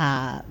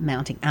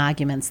mounting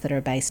arguments that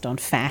are based on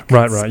facts.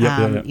 Right.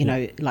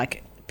 Yep.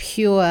 Like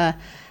pure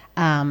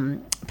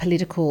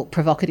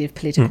provocative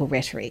political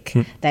rhetoric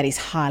that is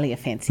highly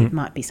offensive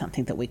might be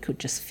something that we could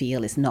just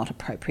feel is not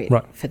appropriate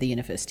for the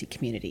university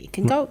community. It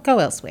can go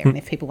elsewhere, and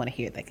if people want to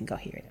hear it, they can go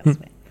hear it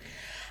elsewhere.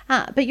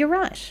 But you're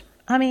right.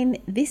 I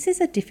mean, this is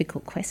a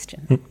difficult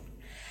question.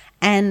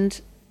 And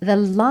the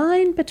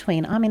line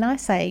between, I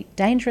say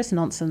dangerous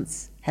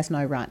nonsense has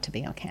no right to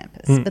be on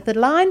campus, but the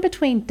line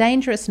between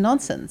dangerous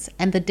nonsense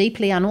and the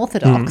deeply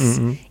unorthodox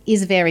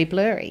is very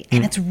blurry.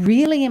 And it's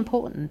really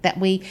important that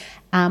we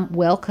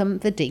welcome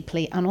the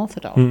deeply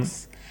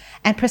unorthodox.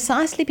 And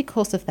precisely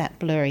because of that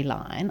blurry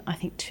line, I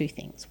think two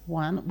things.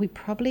 One, we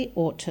probably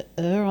ought to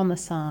err on the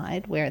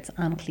side where it's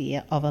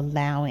unclear of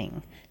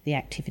allowing the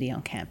activity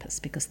on campus,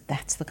 because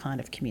that's the kind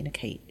of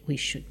community we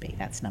should be.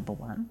 That's number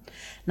one.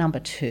 Number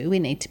two, we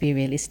need to be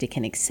realistic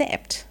and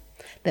accept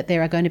that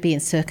there are going to be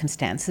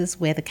circumstances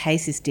where the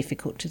case is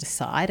difficult to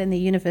decide and the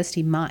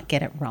university might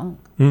get it wrong.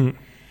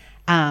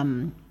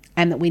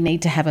 And that we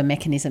need to have a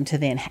mechanism to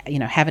then,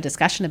 have a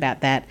discussion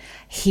about that,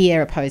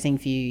 hear opposing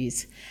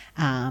views,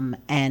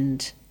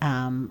 and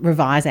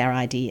revise our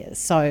ideas.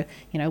 So,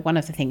 one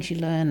of the things you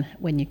learn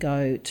when you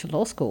go to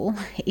law school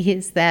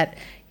is that,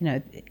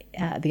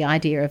 the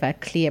idea of a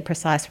clear,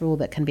 precise rule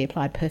that can be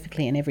applied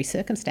perfectly in every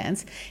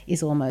circumstance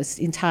is almost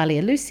entirely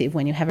elusive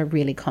when you have a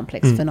really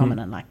complex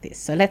phenomenon like this.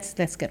 So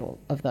let's get all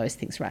of those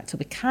things right. So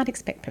we can't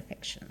expect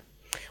perfection.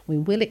 We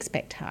will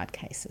expect hard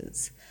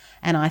cases.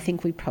 And I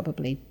think we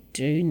probably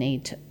do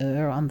need to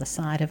err on the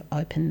side of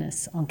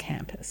openness on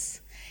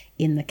campus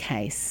in the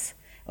case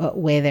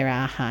where there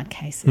are hard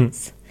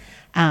cases.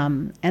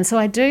 And so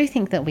I do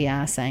think that we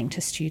are saying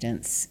to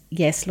students,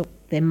 yes, look,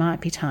 there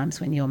might be times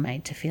when you're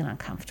made to feel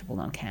uncomfortable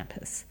on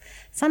campus.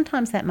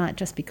 Sometimes that might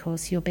just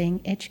because you're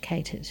being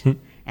educated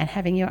and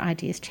having your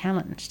ideas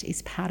challenged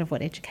is part of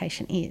what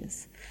education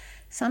is.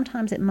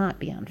 Sometimes it might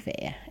be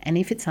unfair. And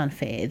if it's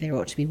unfair, there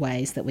ought to be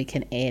ways that we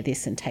can air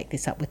this and take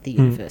this up with the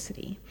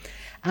university.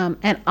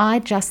 And I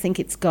just think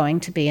it's going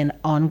to be an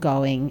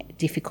ongoing,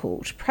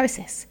 difficult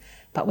process.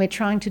 But we're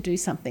trying to do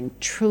something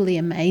truly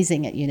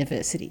amazing at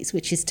universities,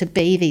 which is to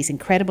be these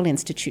incredible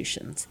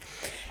institutions,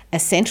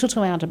 essential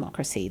to our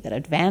democracy, that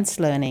advance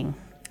learning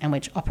and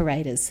which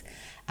operate as,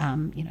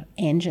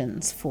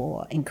 engines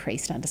for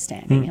increased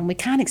understanding. And we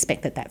can't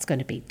expect that that's going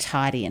to be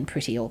tidy and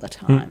pretty all the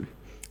time.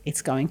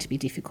 It's going to be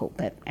difficult,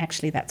 but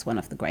actually that's one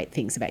of the great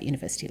things about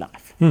university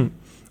life.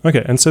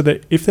 Okay, and so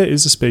if there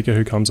is a speaker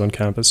who comes on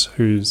campus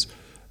whose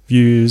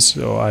views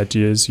or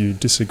ideas you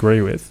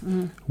disagree with,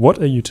 what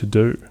are you to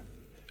do?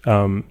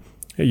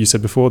 You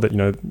said before that,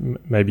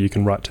 maybe you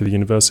can write to the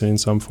university in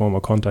some form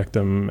or contact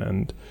them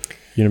and,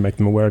 make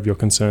them aware of your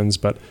concerns.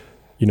 But,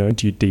 do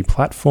you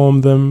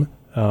deplatform them?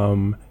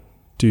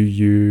 Do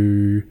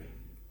you,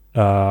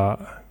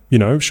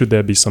 should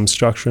there be some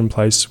structure in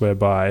place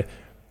whereby,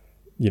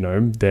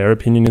 their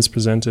opinion is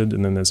presented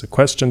and then there's a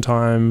question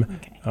time?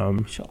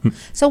 Okay, sure.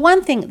 So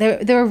one thing,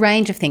 there are a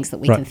range of things that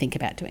we can think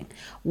about doing.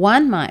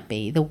 One might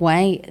be the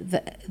way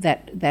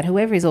that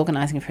whoever is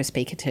organising for a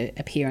speaker to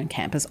appear on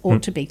campus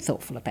ought to be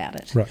thoughtful about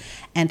it,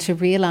 and to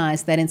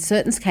realise that in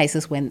certain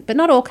cases but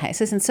not all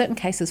cases, in certain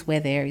cases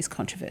where there is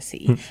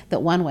controversy,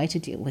 that one way to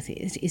deal with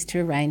it is to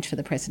arrange for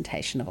the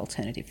presentation of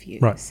alternative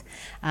views.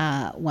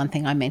 One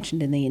thing I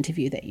mentioned in the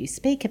interview that you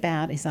speak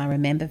about is I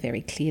remember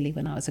very clearly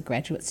when I was a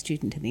graduate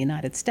student in the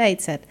United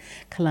States at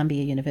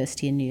Columbia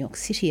University in New York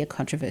City, a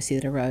controversy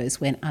that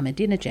arose when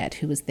Ahmadinejad,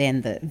 who was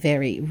then the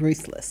very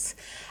ruthless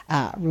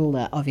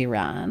ruler of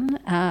Iran,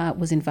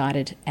 was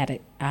invited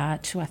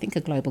to, I think, a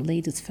global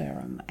leaders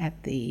forum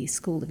at the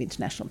School of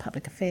International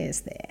Public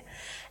Affairs there.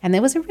 And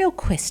there was a real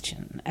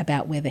question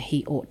about whether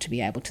he ought to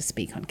be able to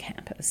speak on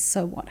campus.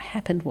 So what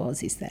happened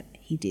is that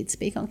he did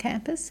speak on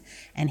campus,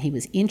 and he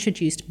was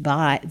introduced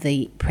by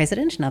the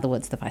president, in other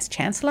words, the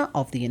vice-chancellor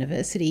of the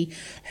university,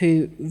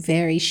 who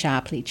very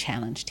sharply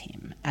challenged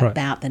him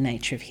about the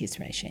nature of his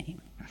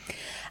regime.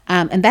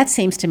 And that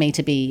seems to me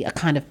to be a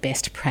kind of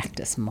best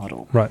practice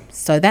model.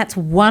 So that's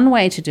one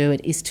way to do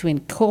it, is to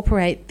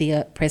incorporate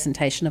the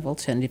presentation of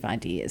alternative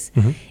ideas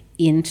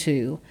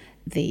into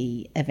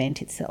the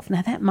event itself.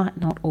 Now, that might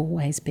not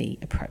always be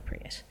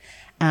appropriate.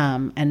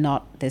 And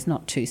there's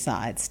not two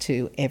sides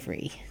to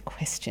every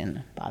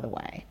question, by the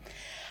way.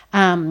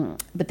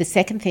 But the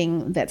second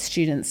thing that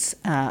students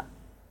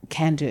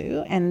can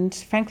do, and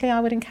frankly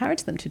I would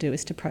encourage them to do,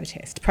 is to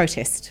protest.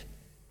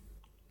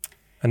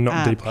 And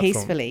not deplatform.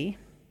 Peacefully.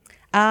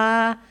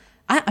 I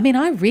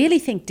really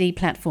think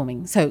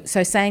deplatforming,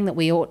 so saying that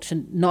we ought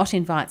to not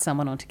invite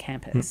someone onto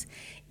campus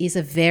is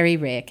a very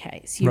rare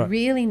case. You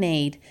really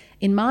need,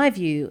 in my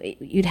view,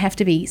 you'd have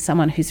to be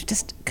someone who's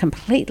just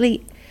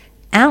completely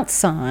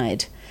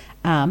outside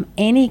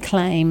any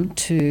claim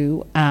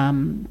to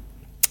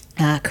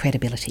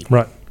credibility.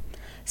 Right.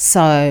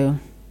 So,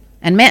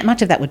 and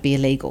much of that would be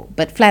illegal,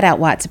 but flat out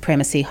white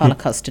supremacy,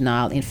 Holocaust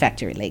denial, in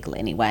fact, are illegal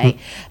anyway.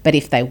 But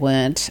if they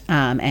weren't,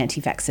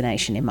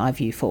 anti-vaccination, in my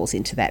view, falls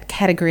into that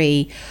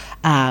category.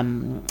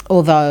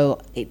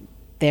 Although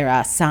there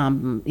are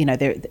some,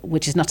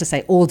 which is not to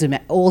say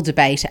all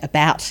debate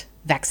about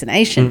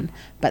vaccination,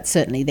 but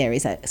certainly there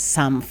is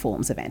some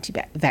forms of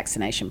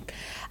anti-vaccination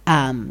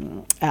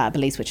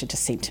beliefs which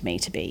just seem to me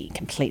to be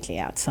completely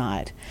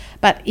outside.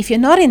 But if you're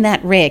not in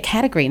that rare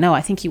category, no,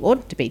 I think you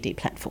ought to be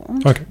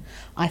deplatformed. Okay.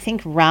 I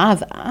think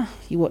rather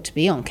you ought to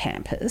be on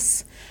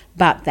campus,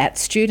 but that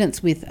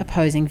students with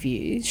opposing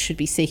views should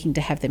be seeking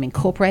to have them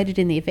incorporated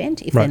in the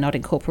event. If they're not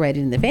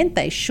incorporated in the event,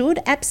 they should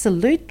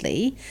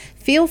absolutely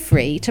feel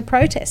free to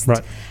protest.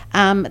 Right.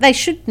 They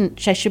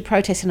should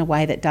protest in a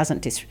way that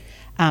doesn't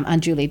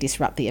unduly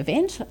disrupt the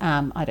event.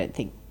 I don't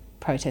think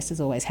protesters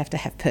always have to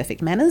have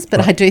perfect manners, but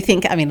I do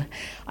think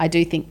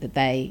that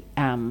they,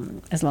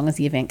 as long as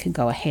the event can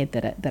go ahead,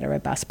 that a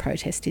robust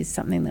protest is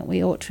something that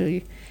we ought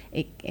to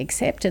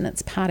accept, and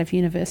it's part of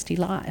university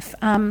life.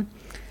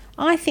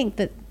 I think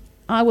that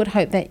I would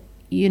hope that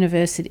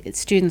university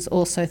students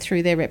also,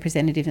 through their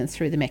representatives and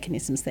through the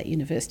mechanisms that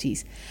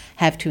universities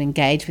have to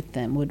engage with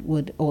them,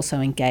 would also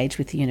engage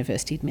with the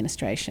university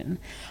administration.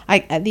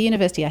 The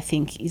university, I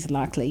think, is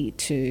likely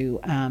to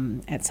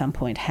at some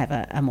point have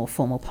a more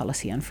formal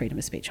policy on freedom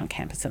of speech on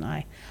campus, and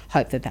I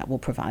hope that will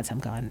provide some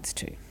guidance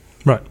too.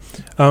 Right.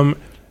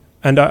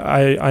 And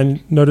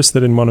I noticed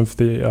that in one of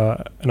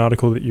the an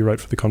article that you wrote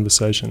for The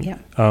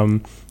Conversation,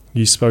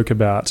 you spoke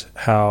about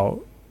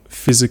how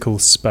physical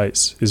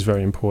space is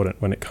very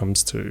important when it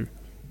comes to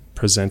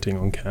presenting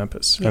on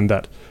campus, and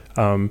that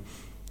the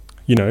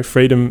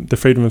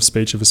freedom of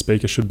speech of a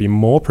speaker should be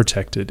more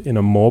protected in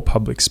a more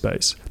public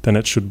space than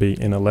it should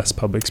be in a less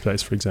public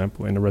space, for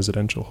example, in a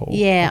residential hall.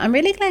 Yeah, I'm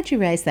really glad you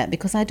raised that,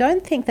 because I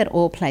don't think that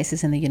all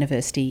places in the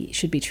university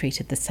should be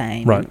treated the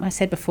same. Right. I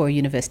said before,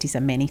 universities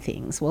are many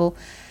things. Well,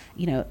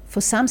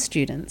 for some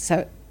students,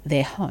 so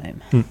they're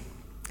home.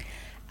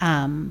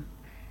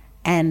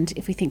 And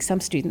if we think some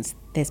students,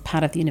 there's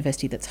part of the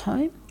university that's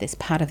home, there's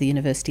part of the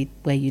university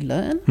where you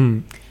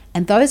learn,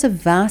 and those are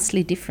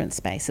vastly different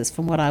spaces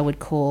from what I would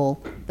call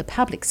the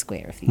public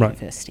square of the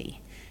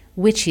university,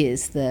 which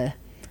is the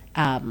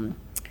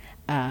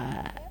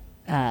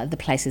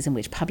places in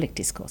which public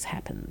discourse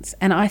happens.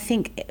 And I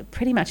think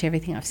pretty much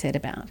everything I've said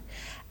about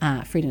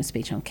freedom of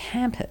speech on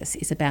campus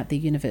is about the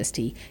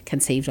university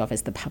conceived of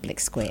as the public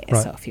square.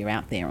 Right. So if you're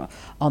out there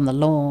on the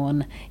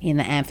lawn, in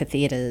the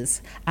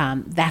amphitheatres,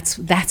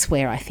 that's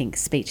where I think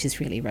speech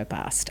is really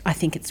robust. I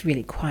think it's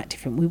really quite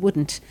different. We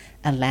wouldn't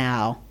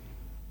allow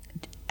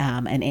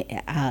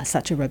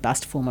such a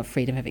robust form of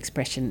freedom of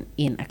expression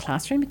in a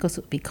classroom, because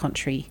it would be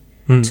contrary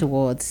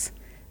to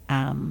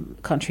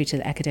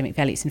the academic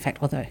values. In fact,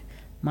 although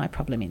my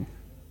problem in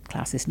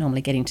class is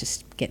normally getting to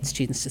get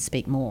students to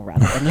speak more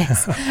rather than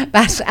less.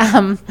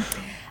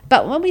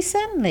 But when we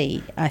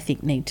certainly, I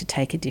think, need to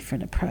take a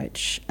different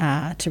approach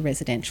to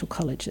residential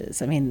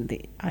colleges. I mean,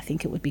 I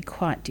think it would be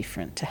quite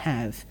different to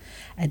have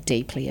a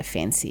deeply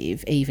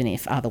offensive, even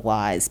if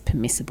otherwise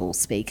permissible,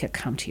 speaker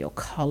come to your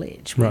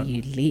college where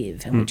you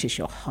live and which is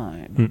your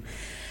home.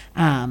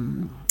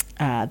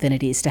 Than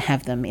it is to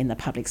have them in the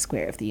public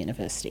square of the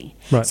university.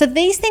 Right. So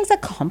these things are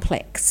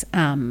complex,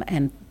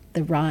 and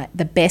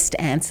the best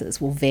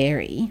answers will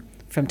vary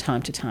from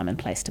time to time and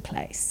place to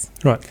place.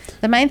 Right.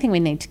 The main thing we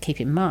need to keep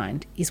in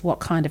mind is what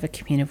kind of a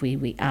community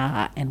we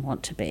are and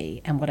want to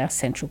be, and what our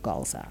central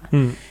goals are.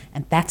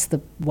 And that's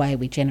the way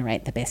we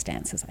generate the best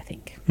answers, I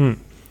think.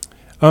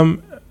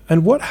 And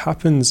what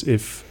happens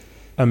if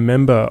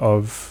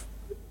if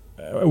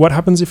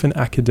an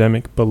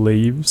academic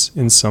believes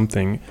in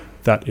something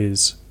that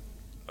is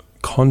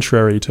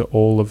contrary to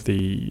all of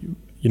the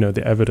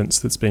evidence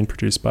that's been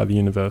produced by the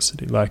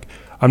university? Like,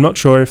 I'm not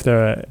sure if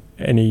there are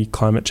any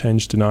climate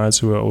change deniers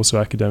who are also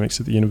academics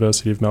at the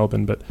University of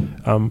Melbourne, but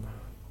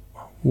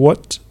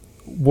what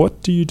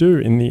do you do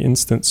in the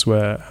instance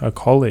where a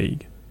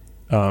colleague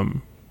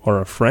or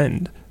a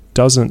friend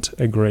doesn't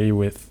agree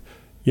with,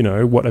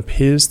 what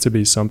appears to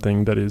be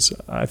something that is,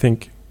 I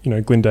think,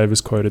 Glyn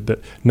Davis quoted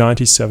that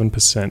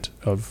 97%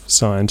 of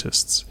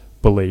scientists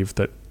believe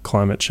that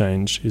climate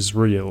change is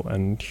real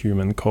and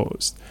human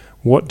caused.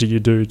 What do you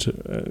do to...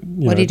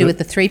 what do you do with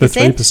the 3%? The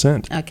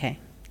 3%. Okay.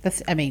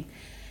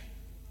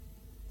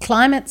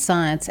 Climate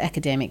science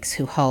academics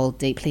who hold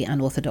deeply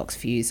unorthodox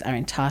views are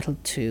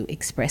entitled to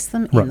express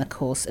them in the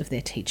course of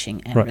their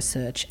teaching and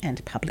research,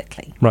 and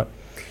publicly. Right.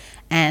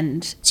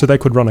 And so they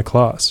could run a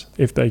class.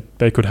 If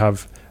they could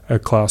have a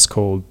class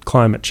called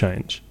Climate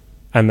Change,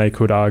 and they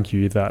could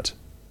argue that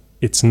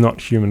it's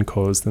not human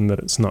caused and that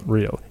it's not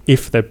real,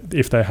 if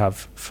they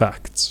have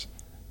facts,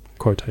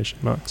 quotation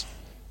marks.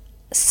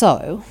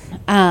 So,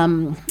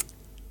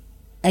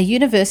 a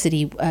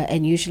university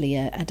and usually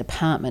a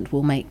department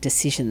will make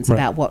decisions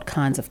about what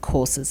kinds of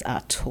courses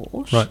are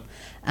taught. Right.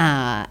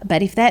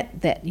 But if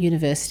that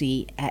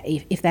university,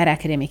 if that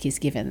academic is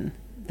given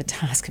the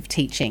task of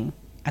teaching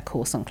a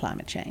course on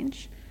climate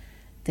change,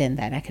 then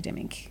that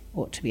academic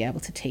ought to be able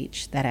to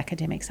teach that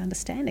academic's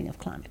understanding of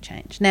climate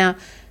change. Now,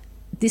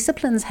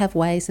 disciplines have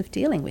ways of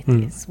dealing with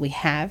this. We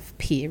have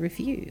peer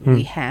review.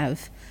 We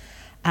have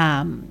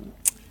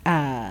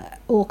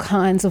all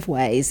kinds of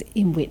ways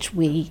in which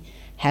we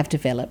have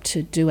developed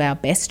to do our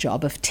best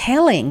job of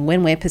telling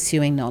when we're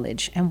pursuing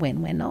knowledge and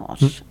when we're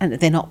not. And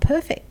they're not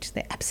perfect.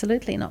 They're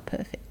absolutely not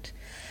perfect.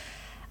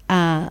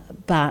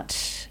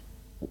 But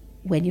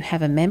when you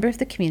have a member of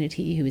the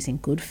community who is in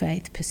good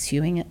faith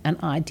pursuing an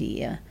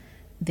idea,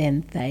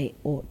 then they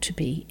ought to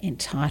be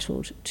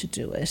entitled to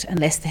do it,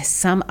 unless there's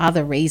some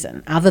other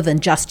reason other than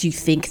just you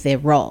think they're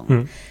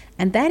wrong.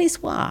 And that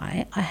is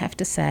why I have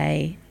to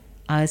say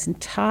I was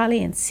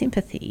entirely in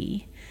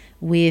sympathy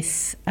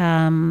with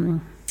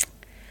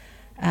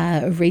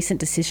a recent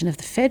decision of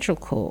the Federal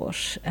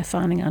Court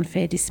finding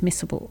unfair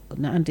dismissal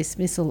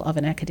of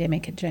an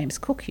academic at James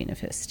Cook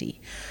University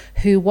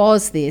who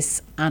was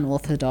this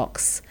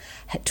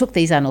took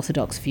these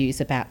unorthodox views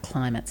about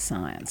climate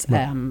science.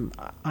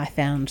 I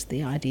found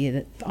the idea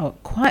that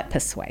quite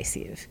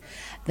persuasive,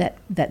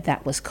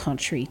 that was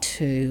contrary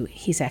to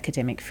his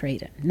academic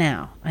freedom.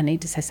 Now, I need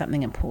to say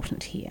something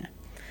important here.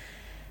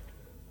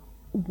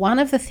 One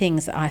of the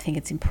things that I think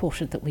it's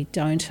important that we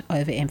don't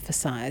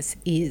overemphasise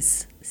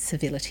is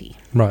civility.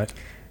 Right.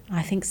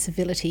 I think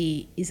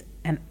civility is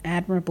an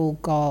admirable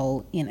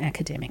goal in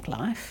academic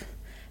life,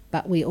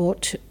 but we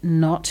ought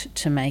not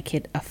to make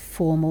it a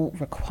formal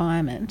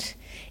requirement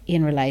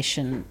in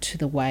relation to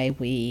the way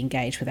we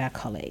engage with our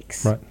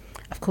colleagues. Right.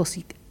 Of course,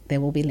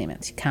 there will be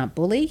limits. You can't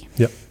bully.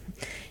 Yep.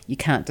 You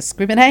can't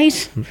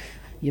discriminate.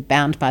 You're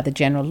bound by the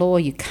general law.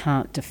 You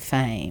can't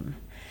defame.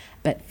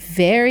 But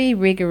very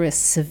rigorous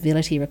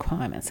civility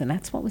requirements, and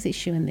that's what was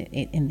issued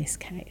in this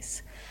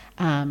case,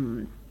 are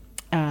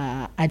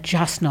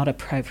just not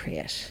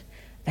appropriate.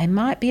 They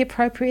might be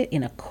appropriate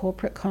in a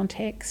corporate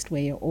context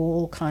where you're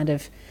all kind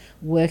of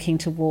working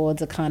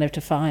towards a kind of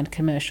defined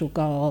commercial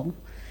goal.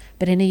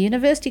 But in a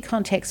university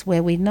context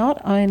where we not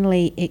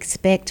only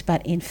expect,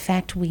 but in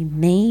fact we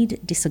need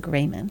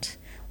disagreement,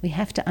 we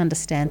have to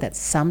understand that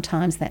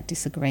sometimes that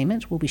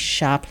disagreement will be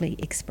sharply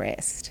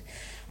expressed.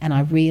 And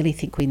I really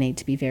think we need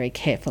to be very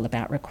careful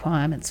about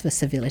requirements for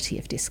civility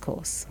of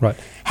discourse. Right.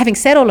 Having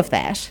said all of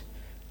that,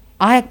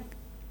 I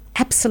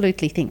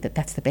absolutely think that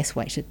that's the best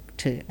way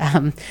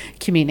to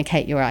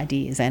communicate your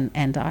ideas.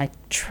 And I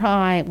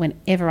try,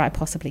 whenever I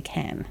possibly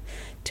can,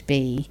 to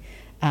be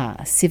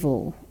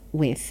civil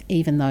with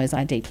even those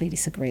I deeply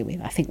disagree with.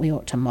 I think we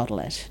ought to model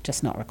it,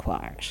 just not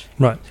require it.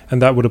 Right.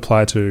 And that would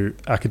apply to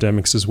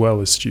academics as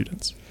well as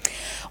students.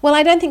 Well,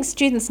 I don't think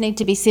students need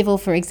to be civil,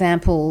 for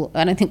example.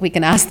 I don't think we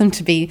can ask them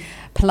to be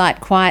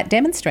polite, quiet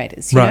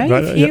demonstrators. Right.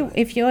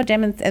 If you're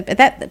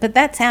but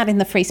that's out in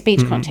the free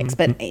speech context.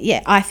 But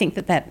yeah, I think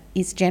that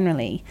is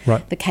generally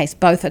the case,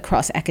 both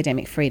across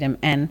academic freedom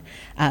and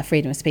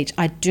freedom of speech.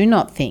 I do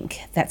not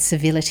think that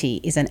civility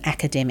is an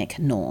academic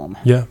norm.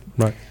 Yeah,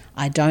 right.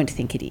 I don't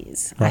think it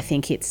is. Right. I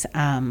think it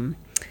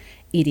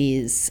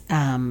is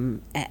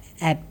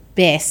at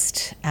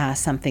best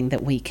something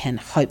that we can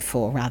hope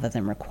for rather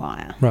than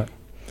require. Right.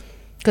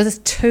 Because it's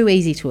too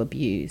easy to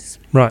abuse.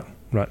 Right.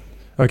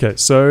 Okay,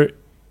 so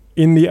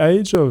in the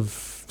age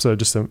of,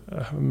 just to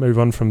move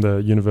on from the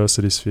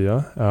university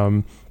sphere,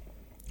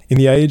 in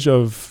the age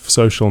of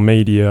social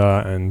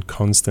media and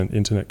constant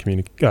internet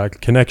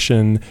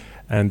connection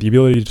and the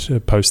ability to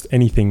post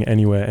anything,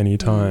 anywhere,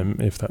 anytime,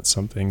 if that's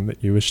something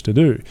that you wish to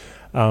do,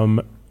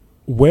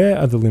 where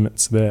are the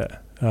limits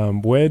there?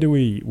 Where do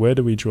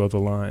we draw the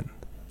line?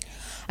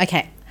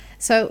 Okay,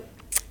 so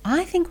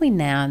I think we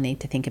now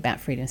need to think about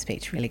freedom of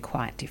speech really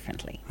quite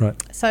differently. Right.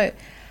 So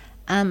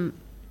I've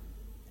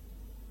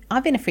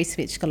been a free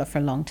speech scholar for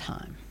a long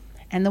time,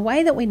 and the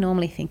way that we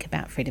normally think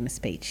about freedom of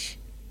speech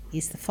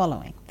is the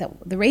following. That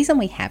the reason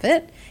we have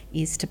it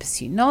is to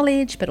pursue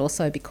knowledge, but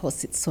also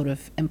because it's sort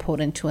of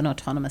important to an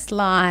autonomous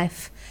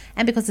life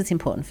and because it's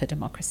important for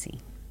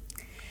democracy.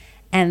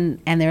 And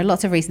there are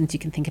lots of reasons you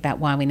can think about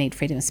why we need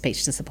freedom of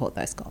speech to support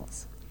those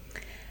goals.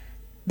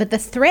 But the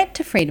threat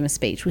to freedom of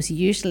speech was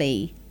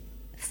usually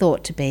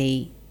thought to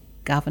be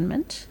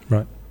government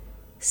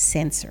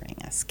censoring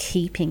us,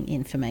 keeping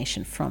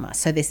information from us.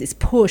 So there's this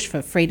push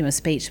for freedom of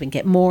speech. We can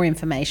get more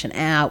information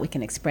out, we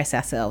can express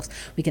ourselves,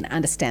 we can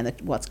understand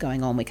what's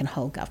going on, we can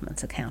hold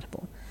governments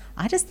accountable.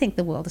 I just think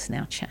the world has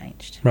now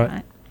changed.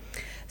 Right?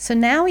 So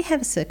now we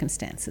have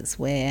circumstances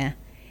where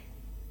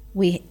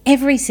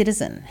every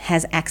citizen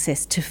has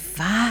access to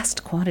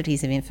vast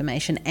quantities of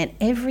information, and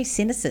every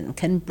citizen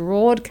can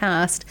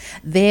broadcast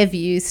their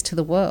views to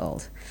the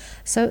world.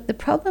 So the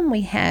problem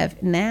we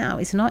have now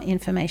is not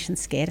information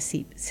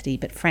scarcity,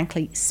 but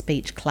frankly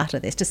speech clutter.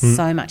 There's just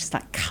so much, it's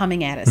like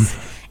coming at us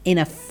in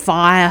a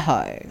fire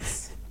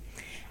hose.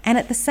 And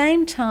at the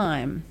same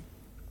time,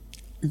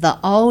 the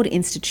old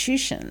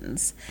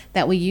institutions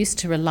that we used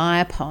to rely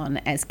upon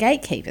as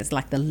gatekeepers,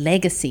 like the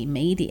legacy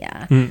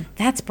media,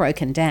 that's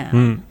broken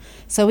down.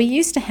 So we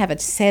used to have a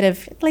set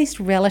of at least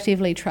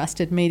relatively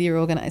trusted media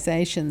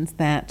organisations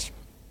that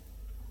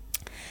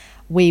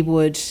we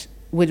would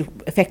would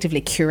effectively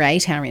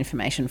curate our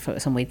information for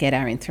us, and we'd get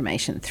our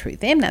information through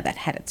them. Now, that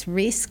had its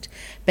risk,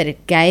 but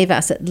it gave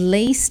us at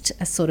least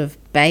a sort of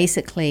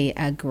basically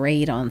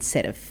agreed on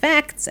set of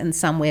facts and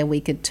somewhere we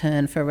could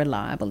turn for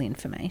reliable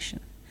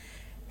information.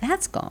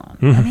 That's gone.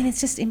 I mean,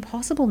 it's just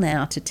impossible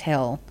now to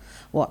tell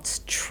what's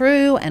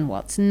true and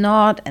what's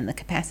not, and the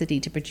capacity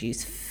to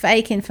produce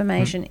fake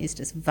information is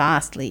just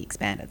vastly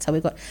expanded. So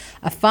we've got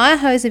a fire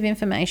hose of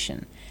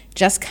information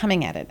just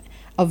coming at it,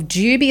 of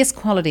dubious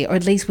quality, or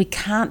at least we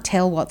can't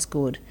tell what's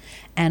good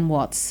and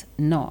what's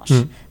not.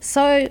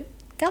 So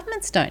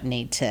governments don't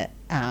need to,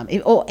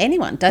 or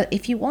anyone,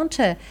 if you want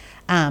to,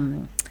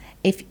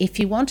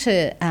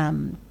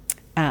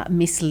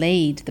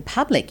 mislead the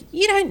public,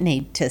 you don't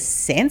need to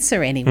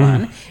censor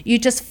anyone. You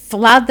just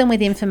flood them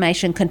with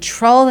information,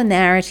 control the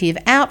narrative,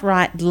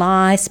 outright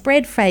lie,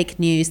 spread fake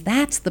news.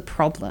 That's the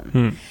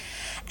problem.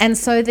 And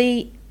so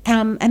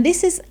and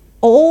this is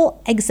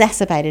all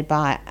exacerbated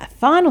by a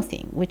final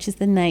thing, which is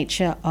the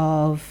nature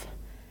of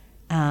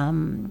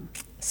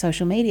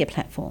social media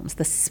platforms,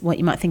 what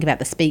you might think about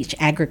the speech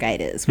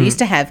aggregators. We used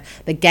to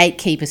have the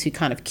gatekeepers who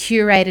kind of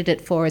curated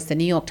it for us. The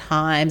New York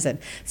Times and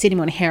Sydney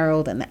Morning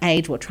Herald and The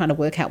Age were trying to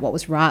work out what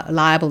was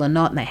reliable or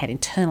not, and they had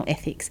internal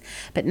ethics.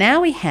 But now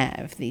we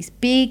have these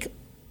big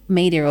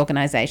media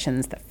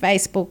organisations, the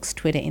Facebooks,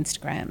 Twitter,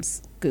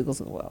 Instagrams, Googles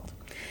of the world.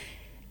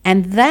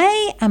 And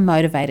they are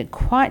motivated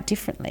quite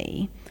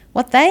differently.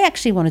 What they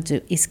actually want to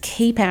do is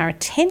keep our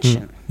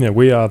attention. Yeah,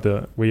 we are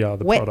the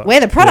product. We're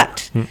the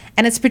product.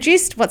 And it's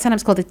produced what's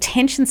sometimes called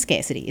attention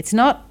scarcity. It's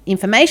not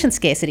information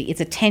scarcity,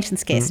 it's attention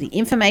scarcity.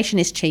 Information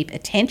is cheap,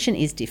 attention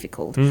is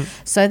difficult.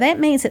 So that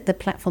means that the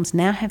platforms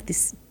now have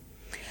this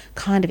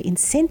kind of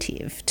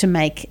incentive to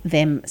make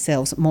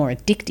themselves more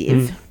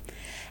addictive.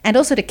 And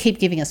also to keep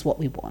giving us what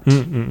we want.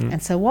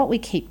 And so what we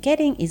keep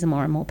getting is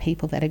more and more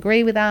people that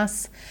agree with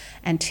us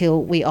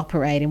until we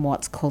operate in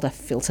what's called a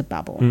filter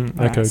bubble.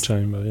 Echo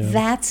chamber, yeah.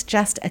 That's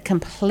just a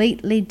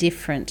completely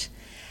different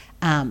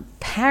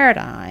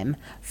paradigm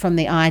from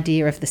the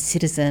idea of the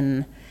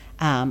citizen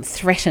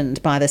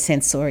threatened by the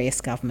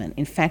censorious government.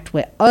 In fact,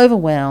 we're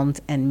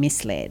overwhelmed and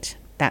misled.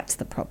 That's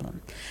the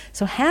problem.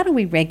 So how do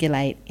we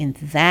regulate in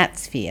that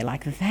sphere?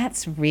 Like,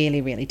 that's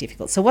really, really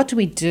difficult. So what do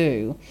we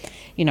do?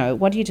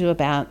 What do you do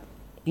about,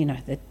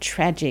 the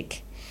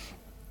tragic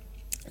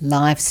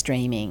live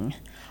streaming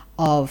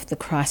of the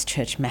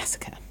Christchurch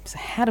massacre? So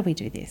how do we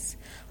do this?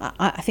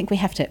 I think we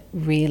have to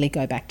really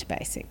go back to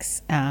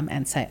basics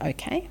and say,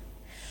 okay,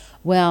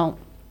 well,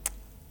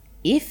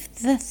 if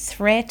the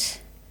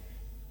threat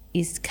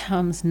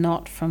comes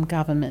not from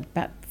government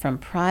but from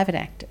private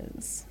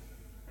actors,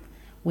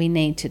 we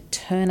need to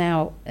turn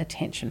our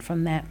attention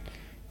from that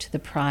to the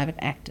private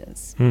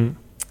actors.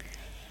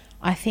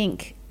 I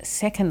think,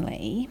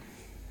 secondly,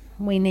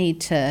 we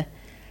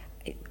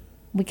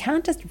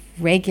can't just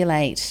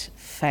regulate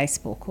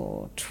Facebook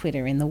or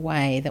Twitter in the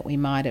way that we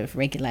might have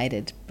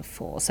regulated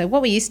before. So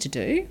what we used to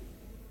do,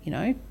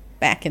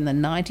 back in the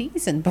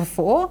 90s and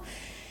before,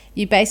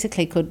 you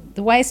basically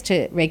the ways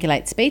to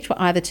regulate speech were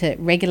either to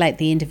regulate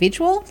the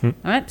individual,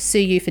 right, sue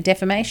you for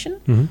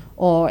defamation,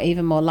 or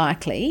even more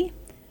likely,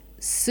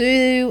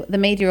 sue the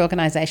media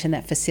organisation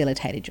that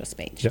facilitated your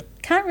speech.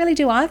 Can't really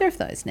do either of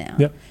those now.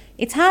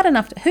 It's hard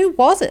enough. Who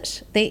was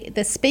it?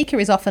 The speaker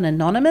is often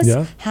anonymous,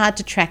 hard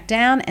to track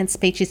down, and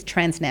speech is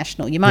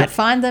transnational. You might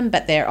find them,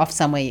 but they're off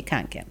somewhere you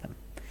can't get them.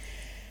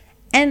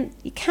 And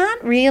you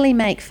can't really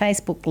make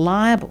Facebook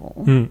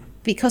liable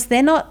because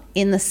they're not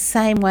in the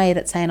same way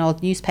that, say, an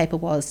old newspaper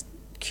was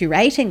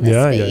curating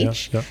the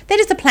speech. They're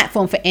just a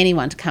platform for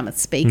anyone to come and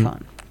speak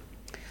on.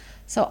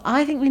 So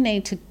I think we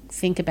need to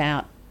think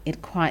about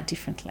it quite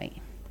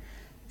differently.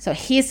 So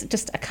here's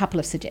just a couple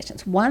of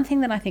suggestions. One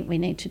thing that I think we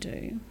need to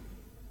do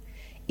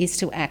is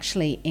to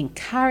actually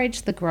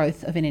encourage the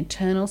growth of an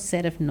internal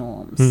set of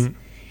norms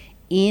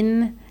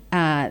in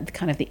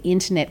kind of the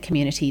internet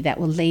community that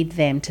will lead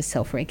them to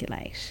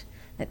self-regulate.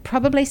 That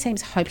probably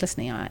seems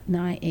hopelessly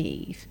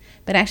naive,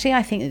 but actually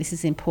I think that this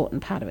is an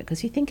important part of it,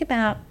 because you think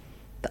about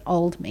the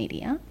old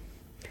media,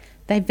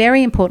 they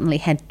very importantly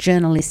had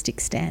journalistic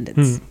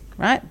standards,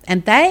 right?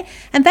 And they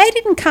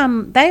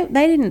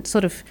didn't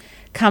sort of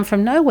come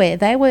from nowhere.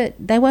 They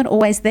weren't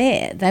always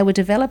there. They were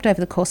developed over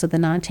the course of the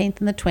 19th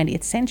and the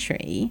 20th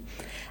century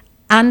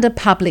under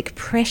public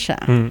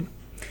pressure.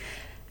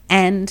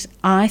 And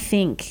I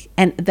think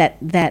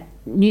that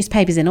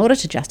newspapers, in order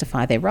to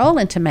justify their role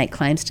and to make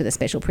claims to the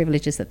special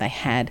privileges that they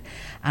had,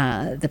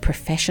 the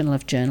profession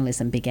of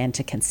journalism began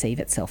to conceive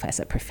itself as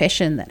a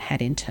profession that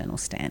had internal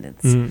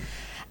standards,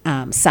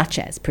 such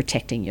as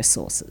protecting your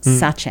sources,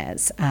 such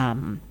as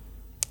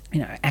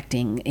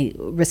acting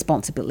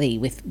responsibly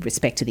with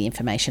respect to the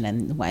information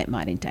and the way it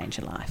might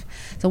endanger life.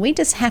 So we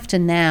just have to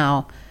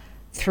now,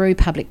 through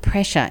public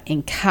pressure,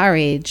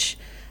 encourage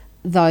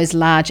those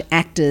large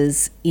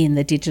actors in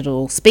the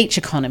digital speech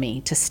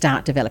economy to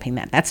start developing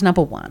that. That's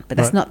number one, but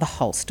that's not the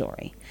whole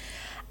story.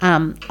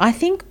 I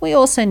think we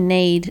also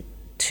need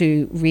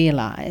to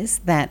realise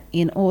that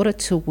in order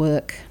to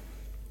work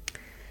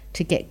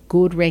to get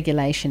good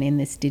regulation in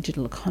this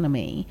digital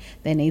economy,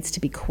 there needs to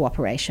be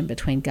cooperation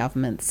between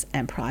governments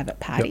and private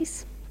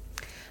parties.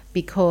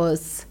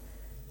 Because,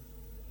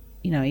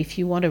 if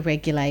you want to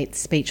regulate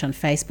speech on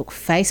Facebook,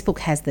 Facebook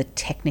has the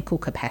technical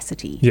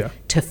capacity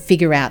to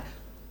figure out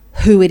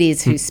who it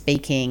is who's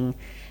speaking,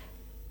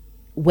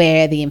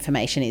 where the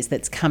information is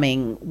that's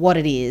coming, what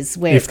it is,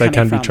 where it's coming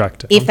from. If they can be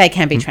tracked down. If they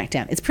can be tracked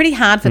down. It's pretty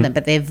hard for them,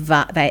 but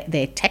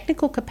their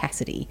technical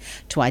capacity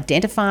to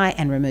identify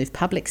and remove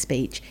public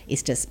speech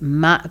is just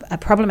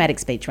problematic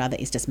speech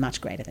is just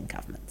much greater than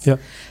governments. Yeah.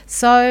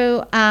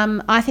 So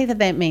I think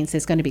that means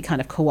there's going to be kind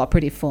of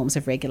cooperative forms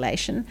of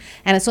regulation,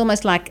 and it's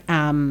almost like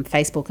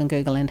Facebook and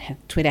Google and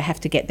Twitter have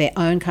to get their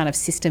own kind of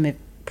system of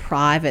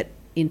private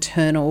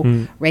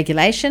internal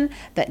regulation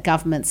that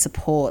government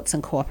supports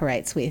and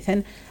cooperates with.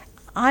 And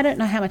I don't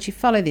know how much you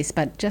follow this,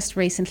 but just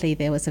recently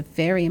there was a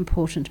very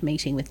important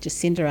meeting with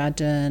Jacinda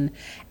Ardern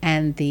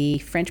and the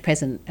French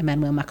President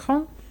Emmanuel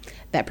Macron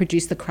that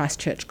produced the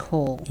Christchurch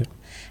Call. Yep.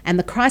 And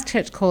the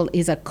Christchurch Call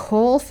is a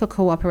call for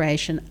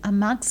cooperation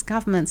amongst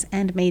governments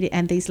and media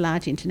and these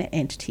large internet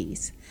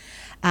entities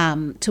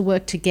to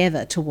work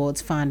together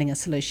towards finding a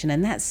solution.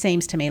 And that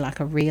seems to me like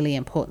a really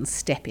important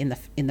step in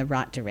the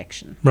right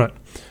direction. Right.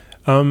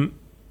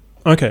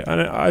 Okay.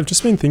 I've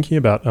just been thinking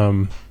about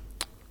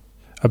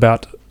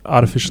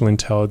artificial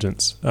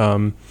intelligence.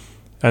 And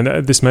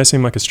this may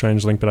seem like a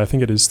strange link, but I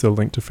think it is still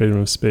linked to freedom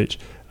of speech.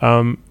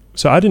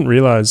 So I didn't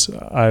realize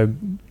I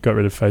got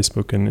rid of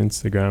Facebook and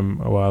Instagram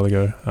a while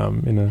ago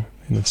in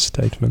a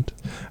statement.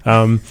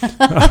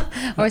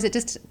 Or is it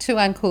just too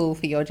uncool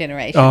for your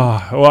generation?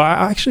 Well,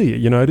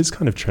 actually, it is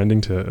kind of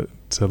trending to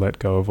let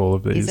go of all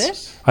of these. Is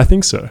it? I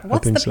think so.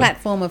 What's the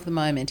platform of the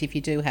moment if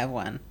you do have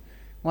one?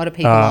 What are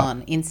people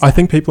on? Insta? I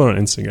think people are on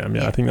Instagram,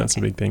 yeah. I think that's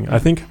a big thing. I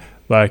think,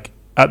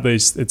 at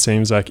least it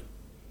seems like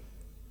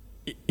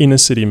inner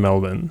city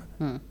Melbourne,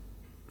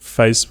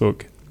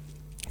 Facebook,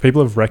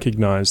 people have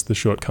recognised the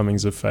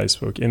shortcomings of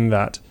Facebook in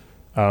that,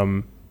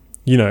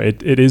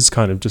 it is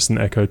kind of just an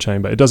echo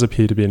chamber. It does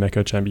appear to be an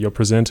echo chamber. You're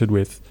presented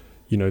with,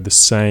 the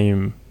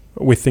same,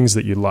 with things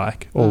that you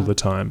like all the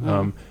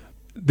time.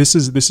 This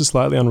is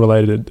slightly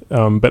unrelated,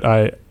 but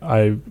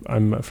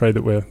I'm afraid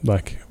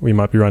that we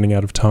might be running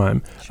out of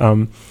time.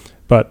 Sure.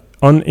 But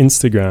on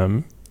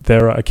Instagram,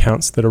 there are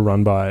accounts that are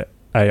run by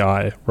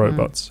AI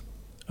robots.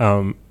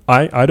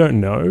 I don't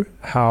know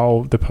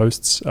how the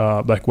posts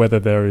are, whether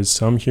there is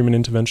some human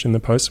intervention in the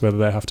posts, whether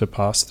they have to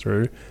pass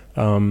through,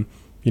 some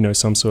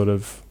sort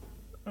of,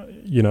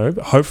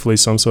 hopefully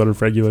some sort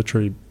of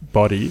regulatory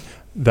body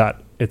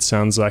that it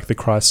sounds like the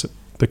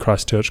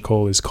Christchurch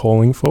Call is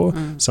calling for,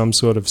 some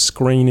sort of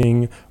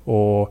screening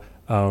or,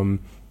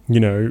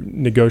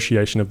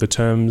 negotiation of the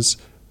terms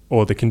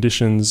or the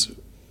conditions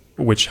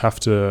which have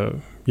to,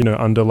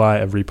 underlie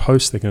every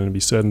post. There are going to be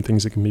certain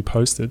things that can be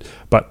posted.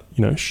 But,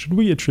 should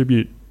we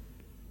attribute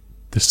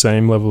the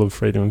same level of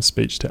freedom of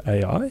speech to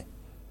AI?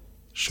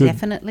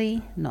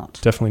 Definitely not.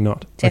 Definitely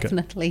not.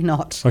 Definitely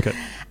not. Okay.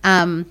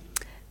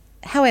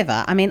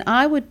 However,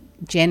 I would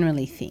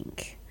generally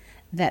think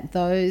that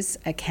those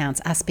accounts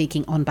are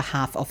speaking on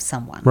behalf of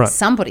someone. Right.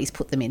 Somebody's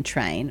put them in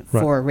train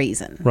for a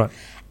reason. Right.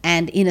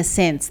 And in a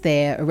sense,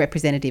 they're a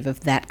representative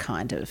of that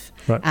kind of,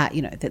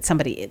 that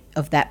somebody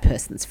of that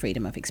person's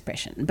freedom of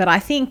expression. But I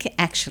think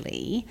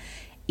actually,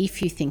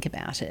 if you think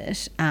about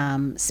it,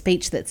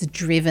 speech that's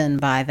driven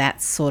by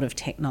that sort of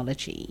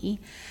technology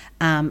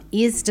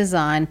is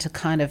designed to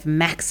kind of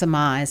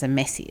maximise a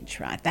message,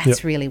 right?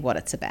 That's really what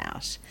it's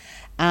about.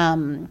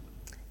 And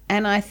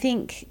I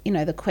think,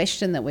 the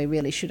question that we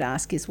really should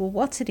ask is, well,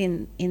 what's it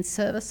in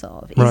service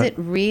of? Is it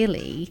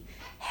really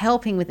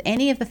helping with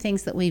any of the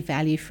things that we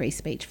value free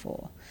speech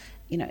for?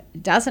 It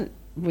doesn't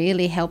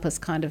really help us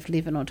kind of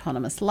live an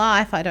autonomous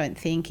life. I don't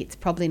think it's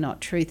probably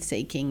not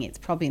truth-seeking. It's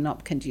probably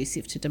not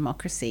conducive to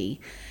democracy.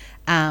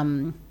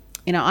 Now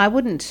I'm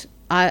going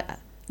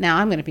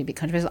to be a bit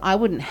controversial. I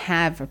wouldn't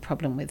have a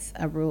problem with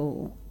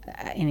an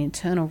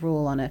internal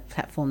rule on a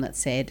platform that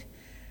said,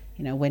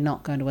 we're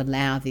not going to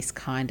allow this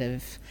kind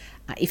of,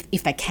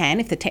 if the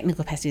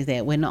technical capacity is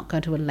there, we're not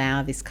going to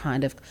allow this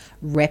kind of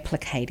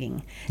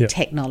replicating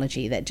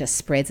technology that just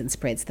spreads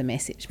the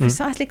message,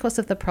 precisely because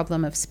of the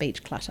problem of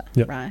speech clutter,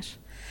 right?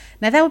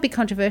 Now, that would be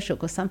controversial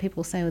because some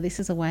people say, well,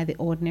 this is a way the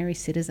ordinary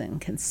citizen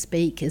can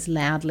speak as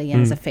loudly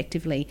and as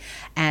effectively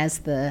as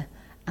the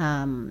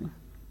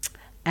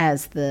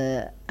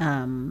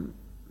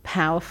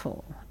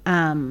powerful.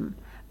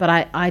 But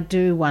I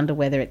do wonder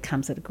whether it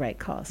comes at a great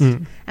cost.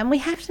 And we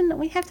have to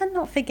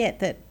not forget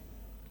that,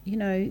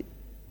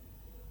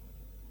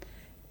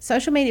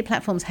 social media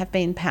platforms have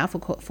been powerful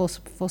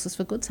forces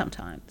for good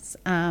sometimes.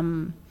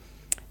 The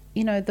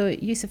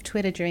use of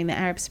Twitter during the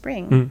Arab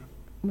Spring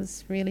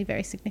was really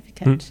very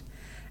significant.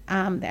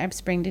 The Arab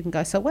Spring didn't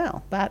go so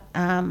well, but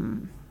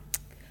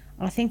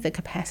I think the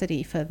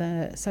capacity for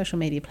the social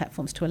media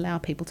platforms to allow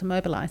people to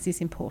mobilise is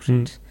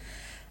important.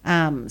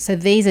 So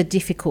these are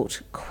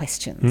difficult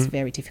questions,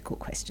 very difficult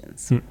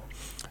questions.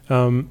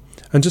 And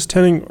just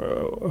turning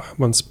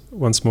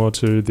once more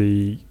to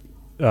the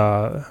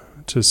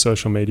to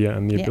social media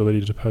and the Yeah.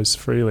 ability to post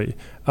freely.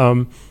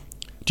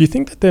 Do you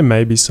think that there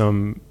may be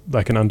some,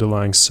 like, an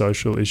underlying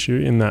social issue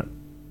in that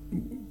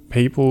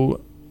people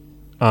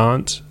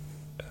aren't,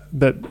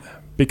 that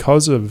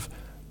because of,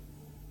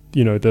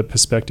 you know, the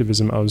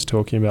perspectivism I was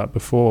talking about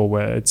before,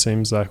 where it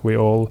seems like we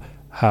all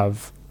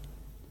have,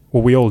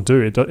 well, we all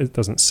do, it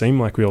doesn't seem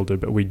like we all do,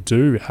 but we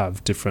do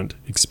have different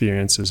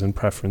experiences and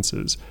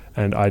preferences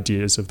and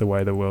ideas of the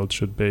way the world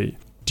should be.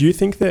 Do you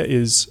think there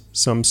is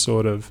some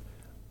sort of,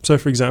 so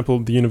for example,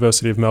 the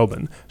University of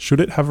Melbourne, should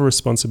it have a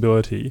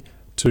responsibility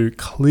to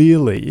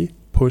clearly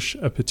push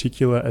a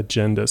particular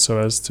agenda so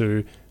as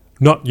to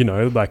not, you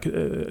know, like,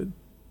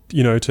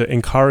 you know, to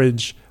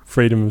encourage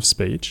freedom of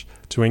speech,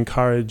 to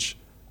encourage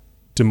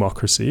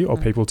democracy, or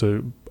people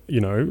to,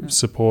 you know,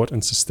 support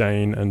and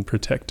sustain and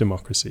protect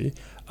democracy?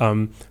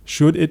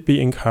 Should it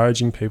be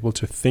encouraging people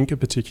to think a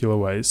particular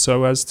way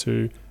so as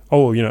to,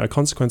 oh, you know, a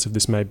consequence of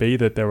this may be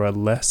that there are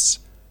less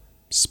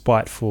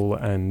spiteful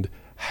and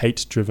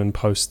hate-driven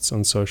posts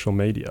on social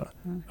media?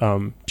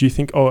 Do you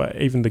think, or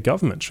even the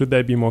government, should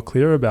they be more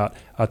clear about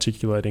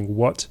articulating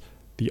what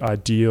the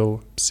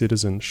ideal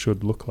citizen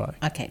should look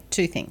like? Okay,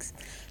 two things.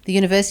 The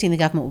university and the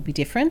government will be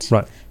different.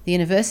 Right. The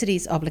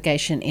university's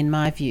obligation, in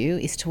my view,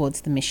 is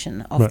towards the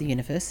mission of Right. the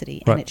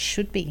university, and Right. it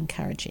should be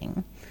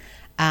encouraging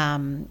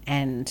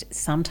and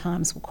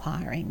sometimes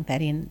requiring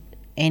that in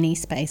any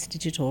space,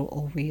 digital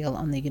or real,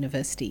 on the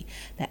university,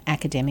 that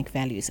academic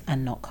values are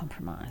not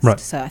compromised. Right.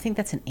 So I think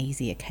that's an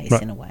easier case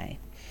Right. in a way.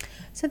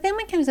 So then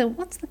we come to,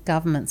 what's the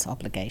government's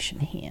obligation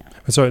here?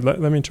 Sorry, let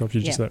me interrupt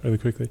you just Yeah. that really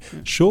quickly.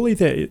 Surely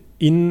there,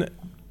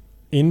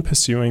 in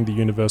pursuing the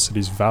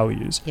university's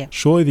values, Yeah.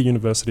 surely the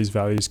university's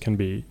values can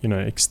be, you know,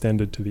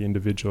 extended to the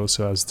individual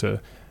so as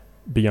to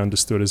be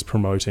understood as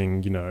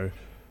promoting, you know,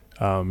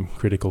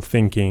 critical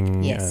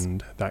thinking Yes.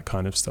 and that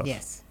kind of stuff.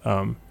 Yes.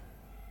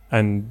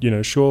 And, you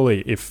know,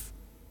 surely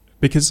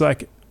because,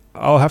 like,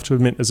 I'll have to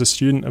admit, as a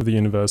student of the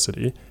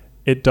university,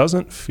 it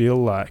doesn't feel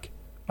like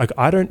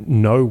I don't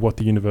know what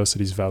the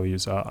university's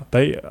values are.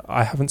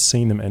 I haven't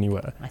seen them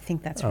anywhere. I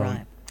think that's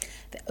right.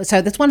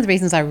 So that's one of the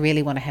reasons I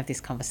really want to have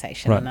this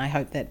conversation, Right. and I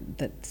hope that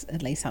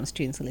at least some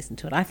students will listen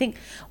to it. I think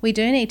we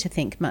do need to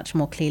think much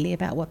more clearly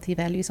about what the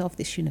values of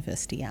this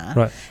university are,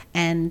 Right.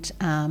 and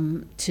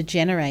to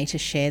generate a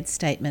shared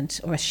statement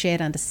or a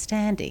shared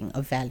understanding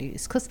of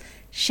values, because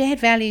shared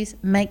values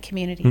make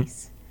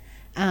communities.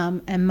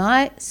 And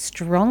my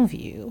strong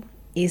view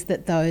is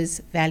that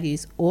those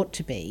values ought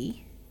to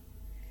be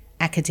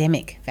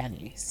academic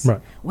values.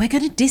 Right. We're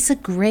going to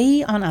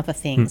disagree on other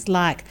things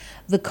like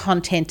the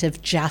content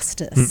of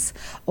justice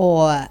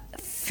or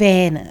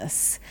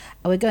fairness.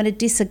 We're going to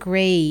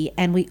disagree,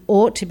 and we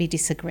ought to be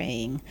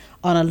disagreeing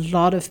on a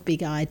lot of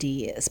big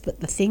ideas. But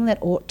the thing that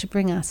ought to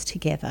bring us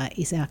together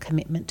is our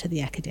commitment to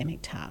the academic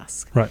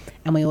task. Right.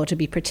 And we ought to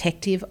be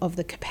protective of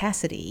the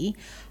capacity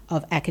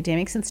of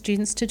academics and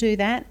students to do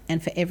that,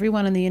 and for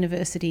everyone in the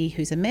university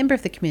who's a member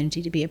of the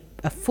community to be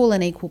a full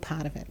and equal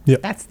part of it.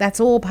 Yep. That's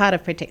all part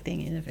of protecting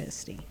a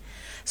university.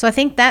 So I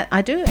think that,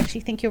 I do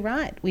actually think you're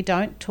right. We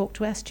don't talk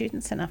to our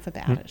students enough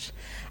about it,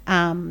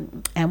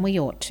 and we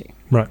ought to.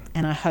 Right.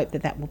 And I hope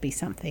that will be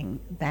something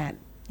that,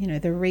 you know,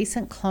 the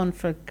recent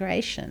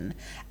conflagration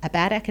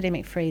about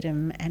academic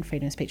freedom and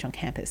freedom of speech on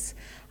campus,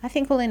 I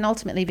think will then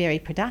ultimately be very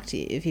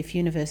productive if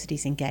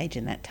universities engage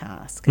in that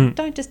task.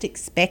 Don't just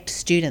expect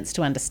students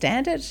to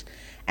understand it,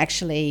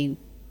 actually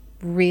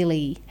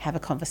really have a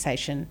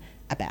conversation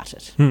about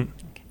it.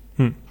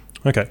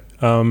 Okay.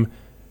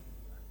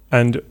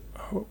 And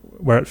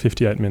we're at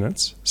 58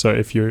 minutes, so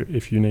if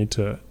you need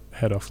to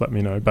head off, let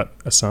me know. But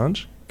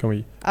Assange, can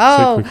we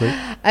speak quickly?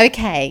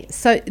 Okay.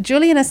 So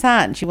Julian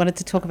Assange, you wanted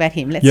to talk about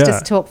him. Let's Yeah.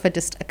 just talk for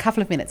just a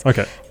couple of minutes.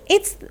 Okay.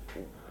 It's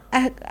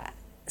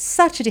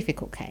such a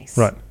difficult case.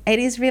 Right. It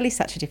is really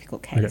such a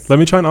difficult case. Okay. Let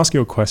me try and ask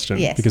you a question,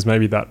 Yes. because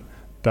maybe that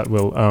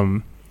will.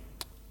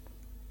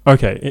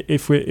 Okay.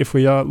 If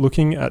we are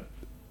looking at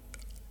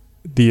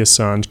the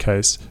Assange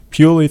case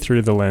purely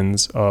through the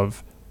lens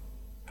of,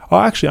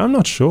 actually, I'm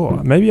not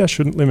sure. Maybe I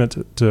shouldn't limit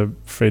it to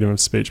freedom of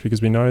speech,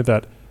 because we know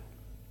that,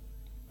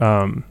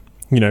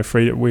 you know,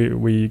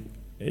 we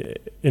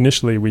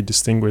initially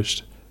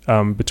distinguished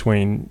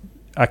between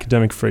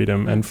academic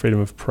freedom and freedom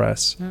of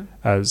press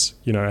as,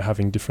 you know,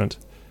 having different.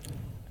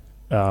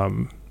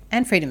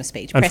 And freedom of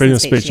speech. And press freedom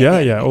of speech, yeah,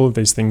 yeah. all of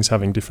these things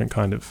having different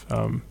kind of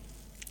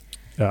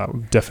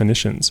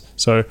definitions.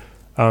 So,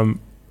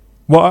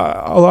 well,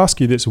 I'll ask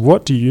you this: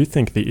 what do you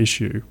think the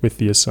issue with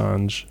the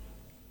Assange,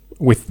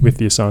 with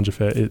the Assange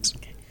affair is?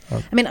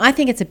 I mean, I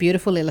think it's a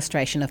beautiful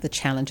illustration of the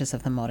challenges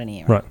of the modern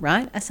era,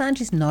 right? Assange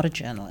is not a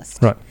journalist.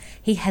 Right.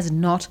 He has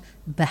not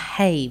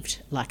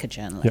behaved like a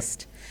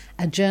journalist.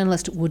 A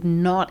journalist would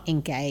not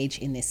engage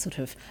in this sort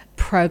of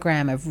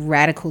program of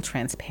radical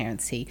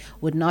transparency,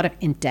 would not have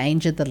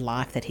endangered the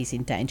life that he's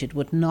endangered,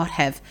 would not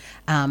have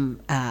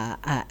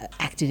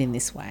acted in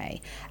this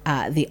way.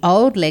 The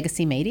old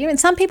legacy media, and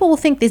some people will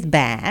think this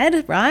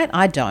bad, right?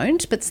 I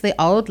don't, but the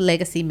old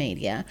legacy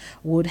media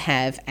would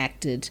have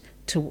acted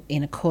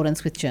in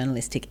accordance with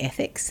journalistic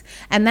ethics.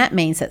 And that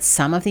means that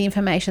some of the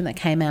information that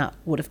came out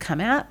would have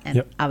come out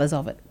and others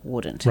of it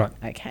wouldn't. Right.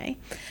 Okay.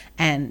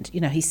 And,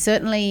 he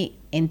certainly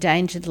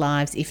endangered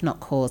lives, if not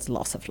caused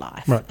loss of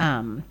life.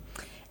 Right.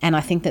 And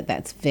I think that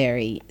that's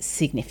very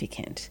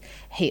significant.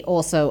 He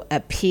also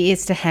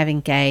appears to have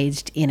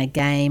engaged in a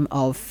game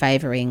of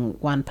favouring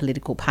one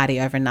political party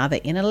over another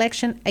in an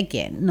election.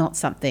 Again, not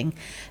something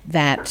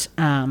that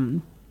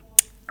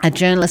a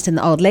journalist in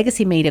the old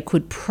legacy media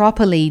could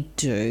properly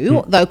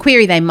do, though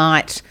query they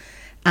might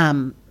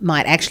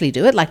actually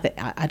do it.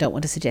 I don't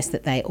want to suggest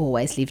that they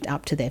always lived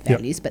up to their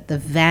values, but the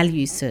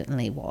value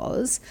certainly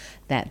was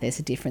that there's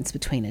a difference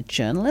between a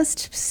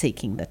journalist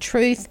seeking the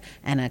truth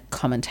and a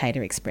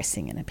commentator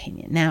expressing an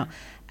opinion. Now,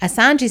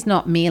 Assange is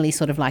not merely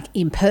sort of like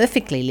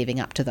imperfectly living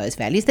up to those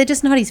values. They're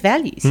just not his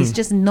values. He's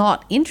just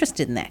not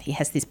interested in that. He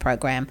has this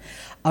program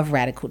of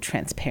radical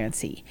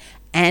transparency,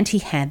 and he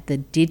had the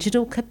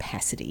digital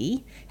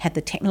capacity, had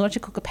the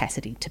technological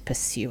capacity to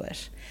pursue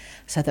it.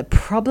 So the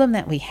problem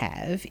that we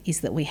have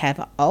is that we have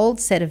an old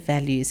set of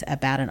values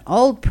about an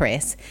old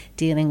press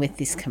dealing with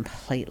this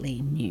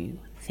completely new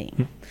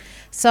thing.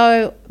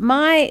 So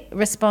my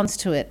response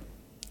to it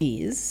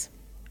is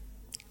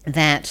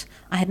that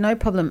I had no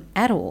problem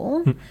at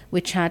all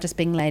with charges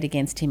being laid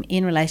against him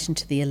in relation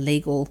to the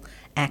illegal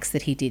acts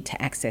that he did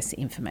to access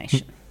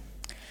information.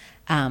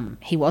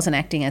 He wasn't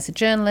acting as a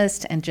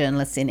journalist, and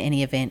journalists in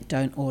any event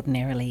don't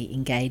ordinarily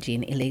engage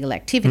in illegal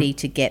activity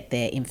to get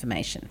their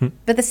information.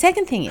 But the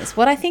second thing is,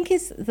 what I think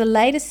is the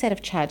latest set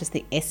of charges,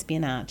 the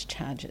espionage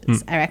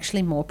charges, are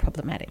actually more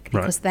problematic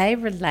because they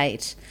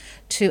relate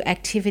to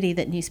activity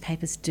that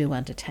newspapers do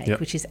undertake,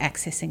 which is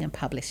accessing and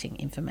publishing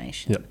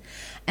information.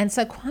 And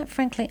so, quite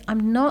frankly,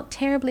 I'm not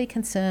terribly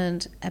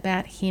concerned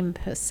about him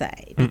per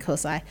se,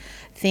 because I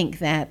think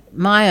that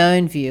my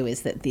own view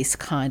is that this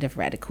kind of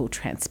radical,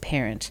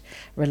 transparent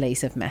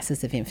release of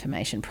masses of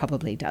information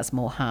probably does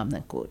more harm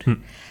than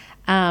good.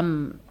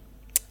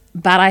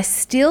 But I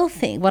still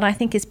think what I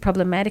think is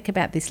problematic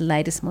about this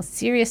latest, more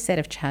serious set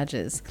of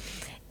charges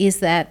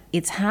is that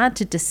it's hard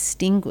to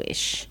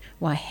distinguish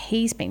why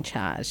he's been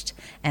charged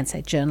and,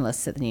 say,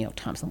 journalists at the New York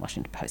Times and the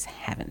Washington Post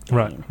haven't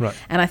been. Right.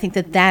 And I think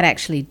that that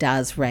actually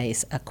does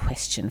raise a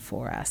question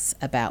for us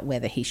about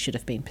whether he should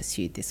have been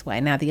pursued this way.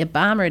 Now, the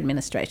Obama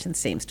administration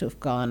seems to have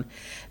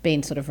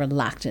been sort of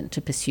reluctant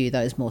to pursue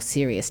those more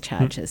serious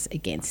charges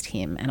against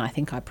him, and I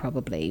think I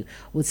probably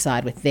would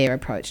side with their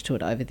approach to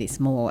it over this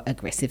more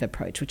aggressive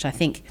approach, which I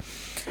think,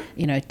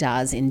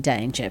 does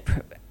endanger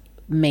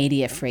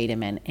media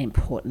freedom and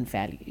important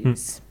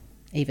values,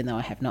 even though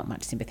I have not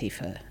much sympathy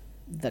for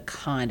the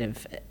kind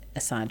of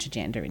Assange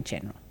agenda in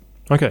general.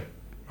 Okay,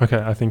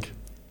 I think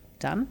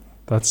done.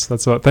 That's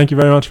all. Thank you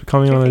very much for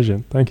coming on,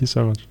 Adrian. Thank you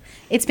so much.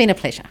 It's been a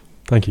pleasure.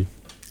 Thank you.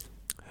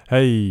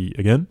 Hey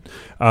again.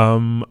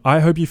 I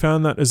hope you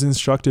found that as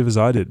instructive as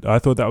I did. I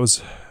thought that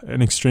was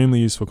an extremely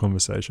useful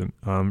conversation.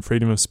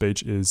 Freedom of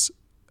speech is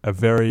a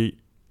very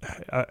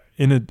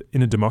in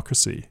a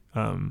democracy.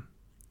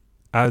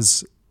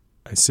 As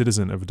a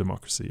citizen of a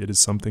democracy, it is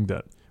something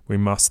that we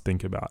must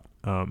think about.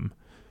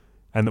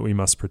 And that we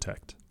must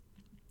protect.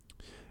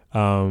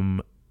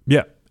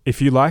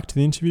 If you liked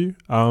the interview,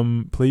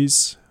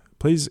 please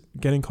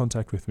get in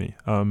contact with me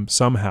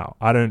somehow.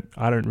 I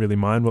don't really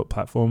mind what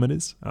platform it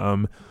is.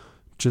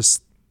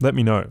 Just let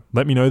me know.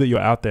 Let me know that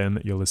you're out there and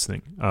that you're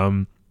listening.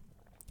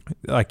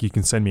 You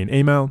can send me an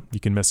email,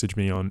 you can message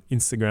me on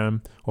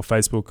Instagram or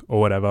Facebook or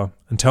whatever,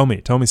 and tell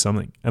me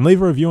something, and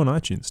leave a review on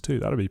iTunes too.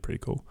 That'll be pretty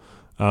cool.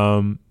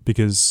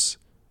 Because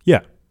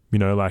there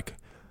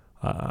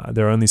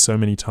are only so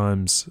many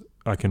times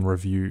I can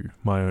review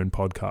my own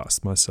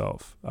podcast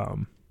myself,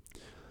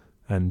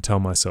 and tell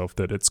myself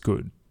that it's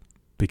good,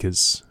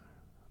 because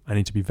I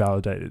need to be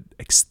validated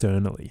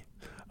externally.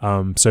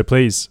 So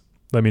please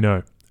let me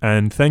know.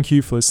 And thank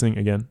you for listening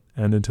again.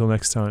 And until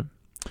next time,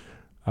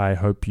 I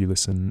hope you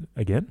listen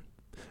again.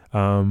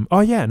 And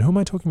who am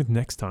I talking with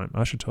next time?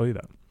 I should tell you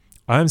that.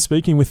 I am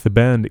speaking with the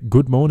band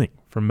Good Morning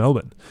from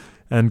Melbourne.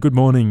 And Good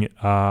Morning,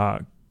 I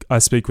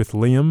speak with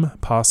Liam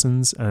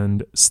Parsons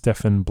and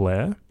Stephen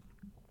Blair.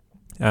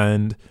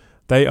 And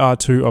they are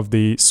two of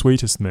the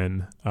sweetest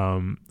men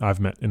I've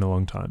met in a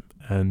long time.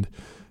 And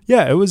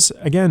it was,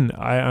 again,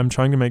 I'm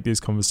trying to make these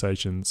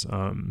conversations,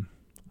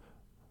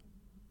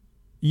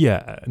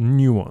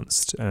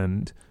 nuanced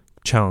and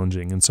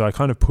challenging. And so I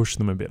kind of pushed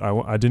them a bit.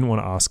 I didn't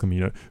want to ask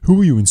them, who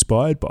were you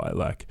inspired by?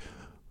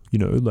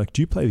 Do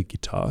you play the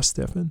guitar,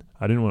 Stefan?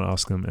 I didn't want to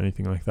ask them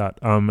anything like that.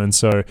 And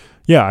so,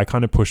 I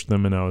kind of pushed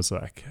them, and I was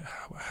like,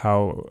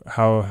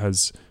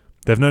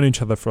 they've known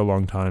each other for a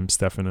long time,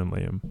 Stefan and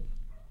Liam.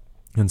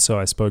 And so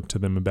I spoke to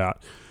them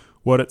about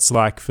what it's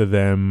like for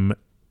them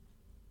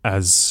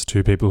as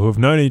two people who have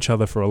known each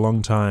other for a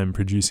long time,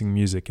 producing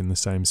music in the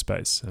same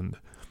space, and,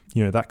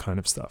 that kind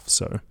of stuff.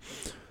 So,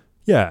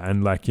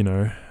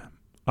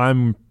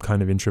 I'm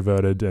kind of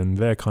introverted and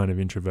they're kind of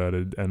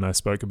introverted, and I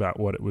spoke about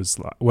what it was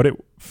like, what it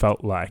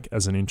felt like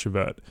as an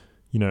introvert,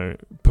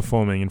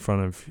 performing in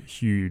front of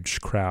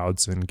huge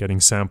crowds and getting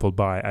sampled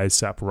by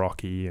A$AP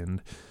Rocky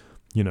and,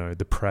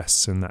 the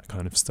press and that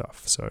kind of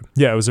stuff. So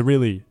yeah, it was a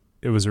really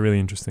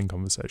interesting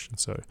conversation.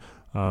 So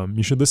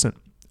you should listen.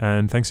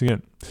 And thanks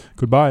again.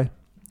 Goodbye.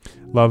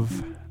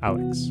 Love,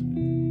 Alex.